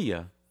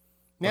Libya.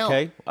 Now,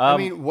 Okay. I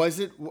mean, was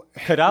it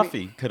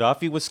Gaddafi?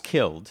 Gaddafi was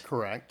killed.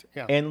 Correct.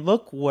 Yeah. And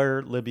look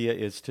where Libya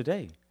is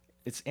today.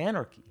 It's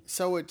anarchy.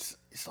 So it's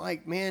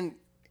like, man,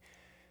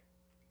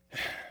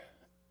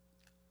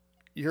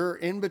 you're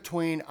in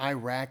between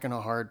Iraq and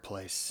a hard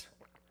place.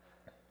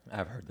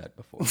 I've heard that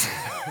before.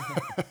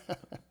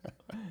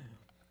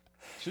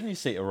 Shouldn't you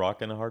say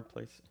Iraq in a hard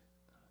place?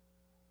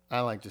 I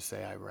like to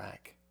say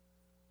Iraq.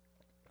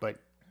 But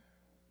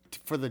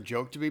for the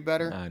joke to be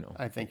better, I know.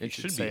 I think you It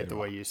should should say be it the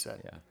Iraq. way you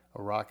said. Yeah.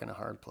 Iraq in a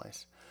hard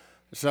place.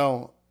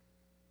 So,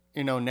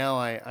 you know, now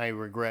I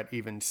regret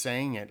even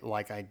saying it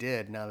like I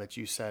did now that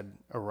you said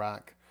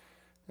Iraq.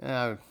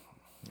 I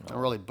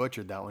really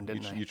butchered that one,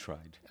 didn't I? You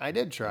tried. I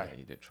did try. Yeah,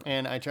 you did try.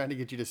 And I tried to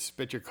get you to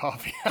spit your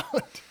coffee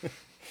out.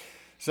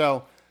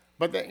 So,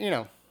 but you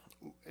know,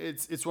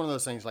 it's one of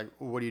those things like,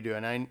 what do you do?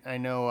 And I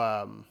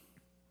know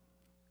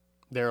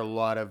there are a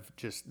lot of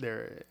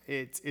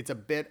it's a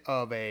bit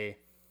of a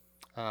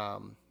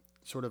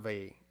sort of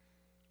an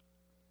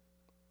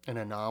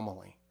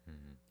anomaly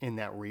in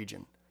that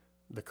region.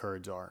 The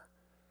Kurds are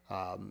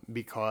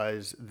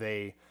because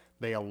they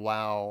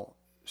allow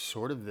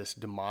sort of this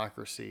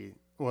democracy.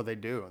 Well, they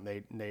do.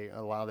 They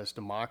allow this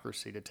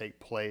democracy to take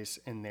place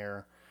in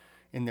their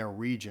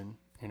region.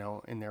 You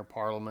know, in their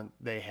parliament,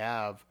 they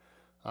have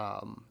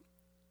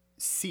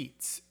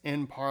seats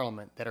in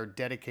parliament that are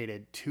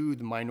dedicated to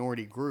the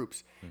minority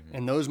groups,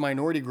 and those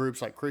minority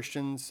groups, like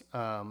Christians,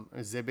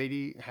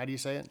 Zebedi, how do you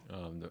say it?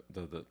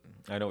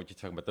 I know what you're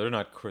talking about. They're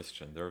not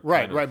Christian. They're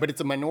Right, but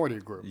it's a minority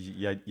group.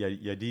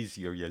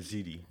 Yadizi or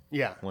Yazidi.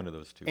 Yeah, one of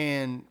those two.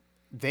 And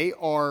they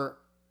are,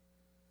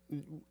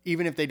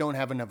 even if they don't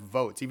have enough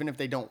votes, even if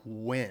they don't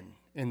win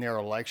in their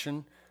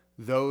election,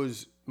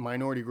 those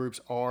minority groups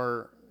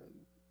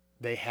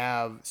they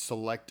have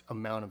select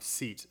amount of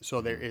seats. So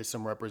there is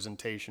some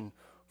representation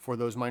for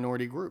those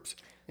minority groups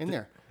in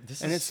there.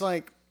 It's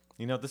like,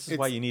 you know, this is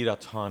why you need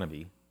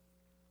autonomy.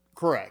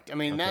 Correct. I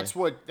mean, that's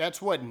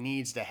what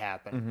needs to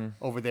happen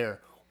over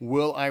there.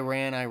 Will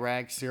Iran,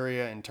 Iraq,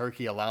 Syria, and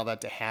Turkey allow that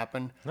to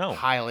happen? No.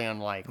 Highly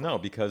unlikely. No,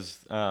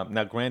 because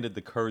now, granted,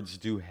 the Kurds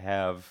do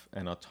have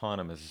an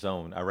autonomous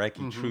zone.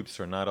 Iraqi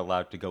troops are not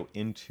allowed to go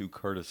into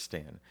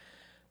Kurdistan.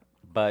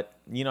 But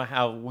you know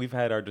how we've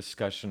had our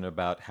discussion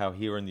about how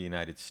here in the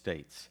United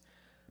States,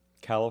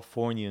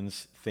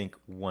 Californians think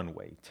one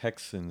way,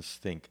 Texans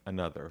think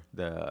another.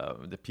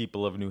 The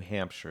people of New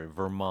Hampshire,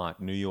 Vermont,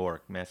 New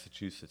York,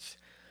 Massachusetts,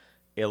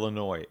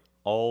 Illinois,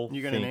 all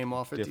You gonna think name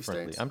all 50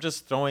 differently. states? I'm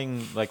just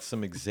throwing like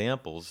some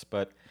examples,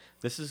 but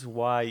this is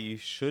why you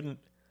shouldn't.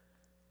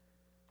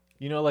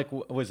 You know, like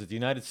what was it? The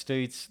United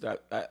States.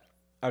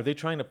 Are they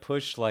trying to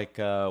push like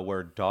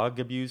where dog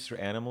abuse or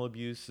animal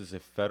abuse is a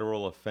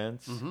federal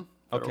offense?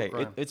 Okay,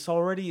 it's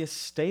already a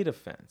state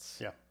offense.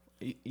 Yeah.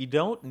 You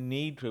don't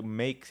need to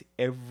make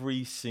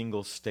every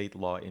single state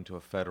law into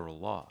a federal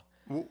law.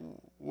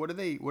 What do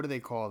they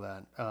call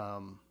that?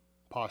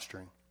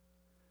 Posturing.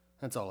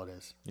 That's all it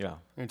is. Yeah.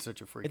 It's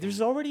such a freak.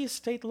 There's already a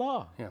state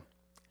law. Yeah.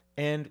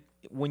 And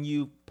when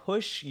you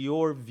push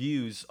your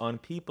views on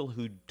people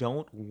who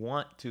don't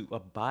want to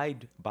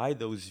abide by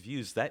those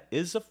views, that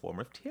is a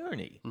form of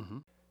tyranny.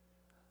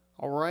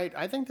 All right.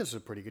 I think this is a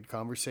pretty good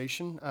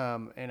conversation.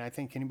 And I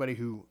think anybody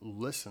who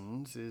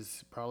listens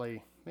is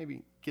probably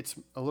maybe gets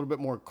a little bit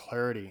more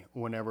clarity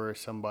whenever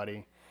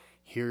somebody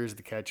hears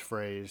the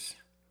catchphrase,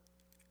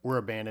 we're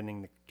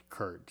abandoning the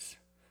Kurds.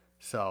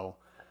 So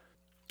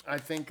I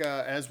think,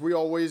 as we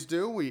always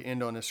do, we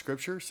end on a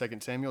scripture.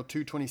 2 Samuel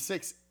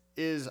 2:26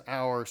 is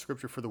our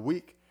scripture for the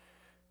week.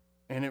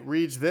 And it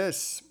reads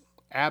this: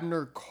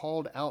 Abner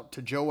called out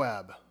to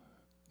Joab,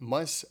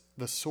 "Must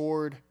the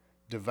sword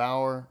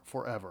devour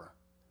forever?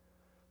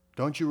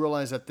 Don't you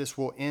realize that this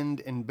will end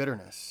in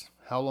bitterness?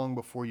 How long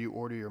before you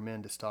order your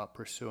men to stop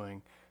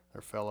pursuing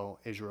their fellow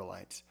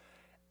Israelites?"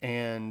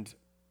 And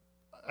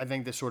I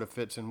think this sort of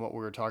fits in what we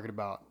were talking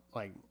about,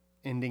 like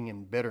ending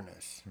in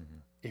bitterness. Mm-hmm.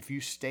 If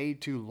you stay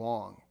too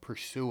long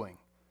pursuing,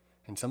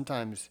 and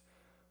sometimes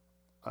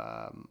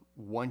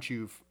once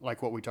you've,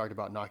 like what we talked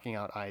about, knocking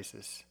out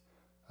ISIS,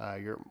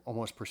 you're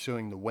almost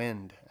pursuing the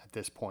wind at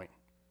this point,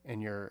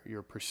 and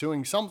you're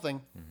pursuing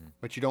something, mm-hmm.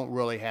 but you don't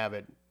really have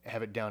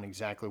it down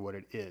exactly what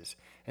it is,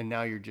 and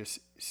now you're just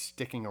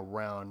sticking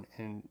around,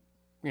 and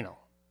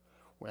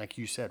like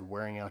you said,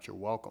 wearing out your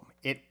welcome.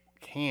 It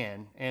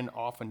can and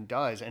often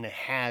does, and it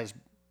has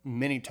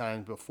many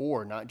times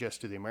before, not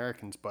just to the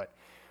Americans, but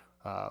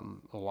a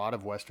lot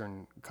of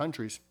Western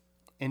countries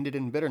ended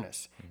in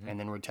bitterness, mm-hmm. and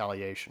then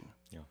retaliation.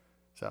 Yeah.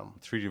 So the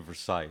Treaty of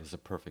Versailles is a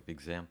perfect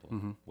example,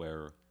 mm-hmm.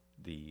 where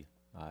the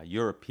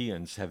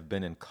Europeans have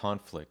been in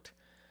conflict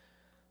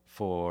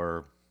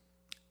for,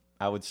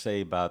 I would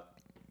say, about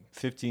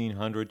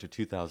 1,500 to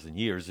 2,000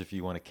 years, if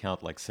you want to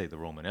count, like, say, the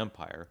Roman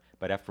Empire.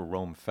 But after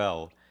Rome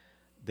fell,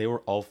 they were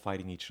all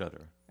fighting each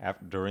other.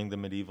 During the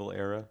medieval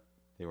era,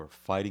 they were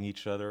fighting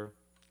each other,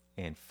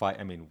 and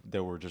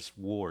there were just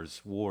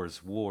wars.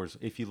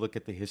 If you look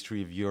at the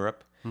history of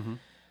Europe, mm-hmm.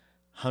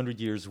 100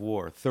 Years'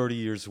 War, 30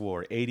 Years'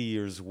 War, 80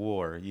 Years'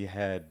 War. You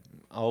had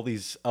all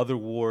these other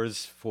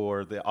wars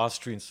for the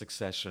Austrian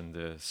succession,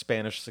 the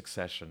Spanish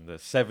succession, the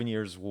 7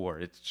 Years' War.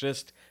 It's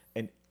just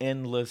an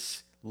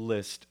endless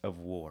list of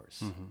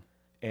wars. Mm-hmm.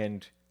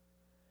 And,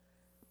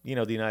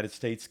 the United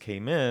States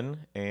came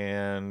in,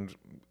 and,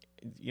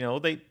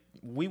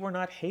 we were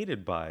not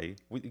hated by...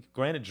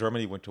 Granted,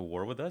 Germany went to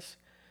war with us,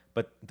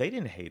 but they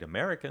didn't hate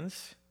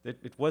Americans.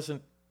 It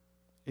wasn't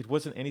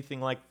anything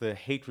like the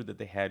hatred that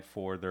they had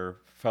for their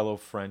fellow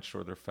French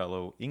or their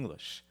fellow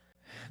English.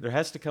 There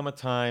has to come a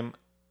time,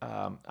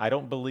 I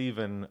don't believe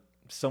in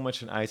so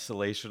much in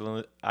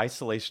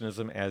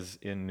isolationism as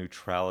in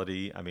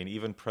neutrality. I mean,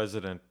 even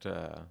President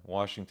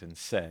Washington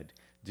said,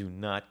 do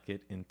not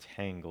get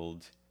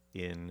entangled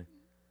in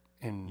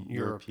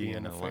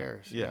European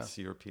affairs. Yes,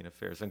 yeah. European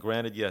affairs. And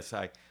granted, yes,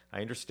 I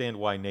understand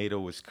why NATO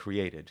was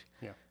created,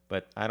 yeah.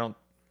 but I don't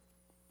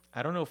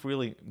know if we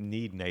really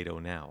need NATO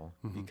now,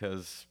 mm-hmm.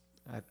 because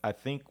I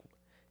think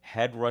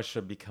had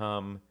Russia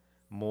become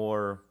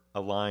more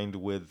aligned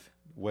with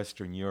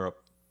Western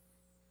Europe,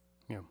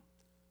 yeah.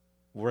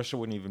 Russia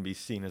wouldn't even be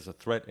seen as a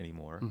threat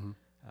anymore. Mm-hmm.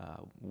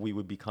 We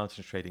would be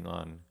concentrating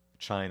on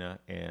China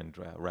and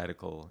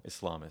radical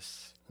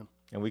Islamists. Yeah.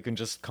 And we can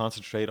just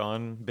concentrate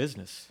on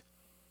business.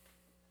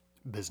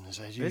 Business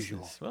as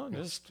usual. Well,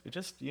 just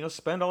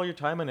spend all your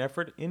time and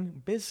effort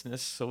in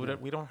business so that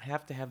we don't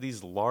have to have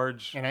these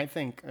large... And I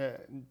think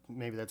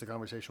maybe that's a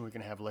conversation we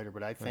can have later,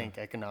 but I think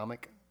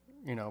economic,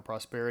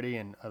 prosperity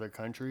in other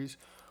countries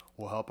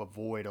will help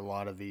avoid a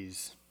lot of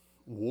these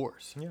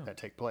wars that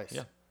take place,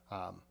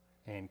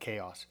 and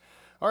chaos.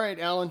 All right,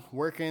 Alan,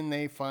 where can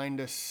they find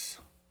us?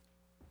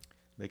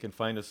 They can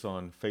find us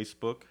on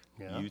Facebook,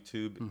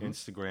 YouTube, mm-hmm.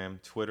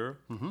 Instagram, Twitter,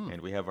 mm-hmm.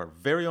 and we have our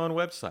very own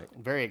website.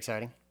 Very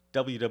exciting.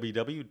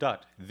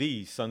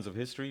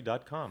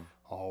 www.thesonsofhistory.com.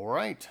 All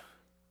right.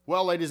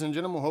 Well, ladies and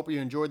gentlemen, hope you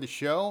enjoyed the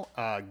show.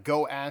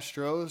 Go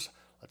Astros.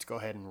 Let's go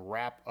ahead and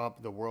wrap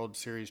up the World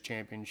Series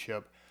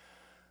championship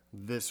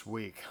this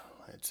week.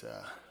 Let's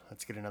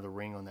get another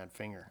ring on that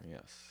finger.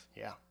 Yes.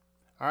 Yeah.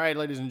 All right,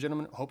 ladies and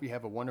gentlemen, hope you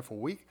have a wonderful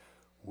week.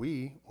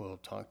 We will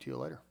talk to you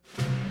later.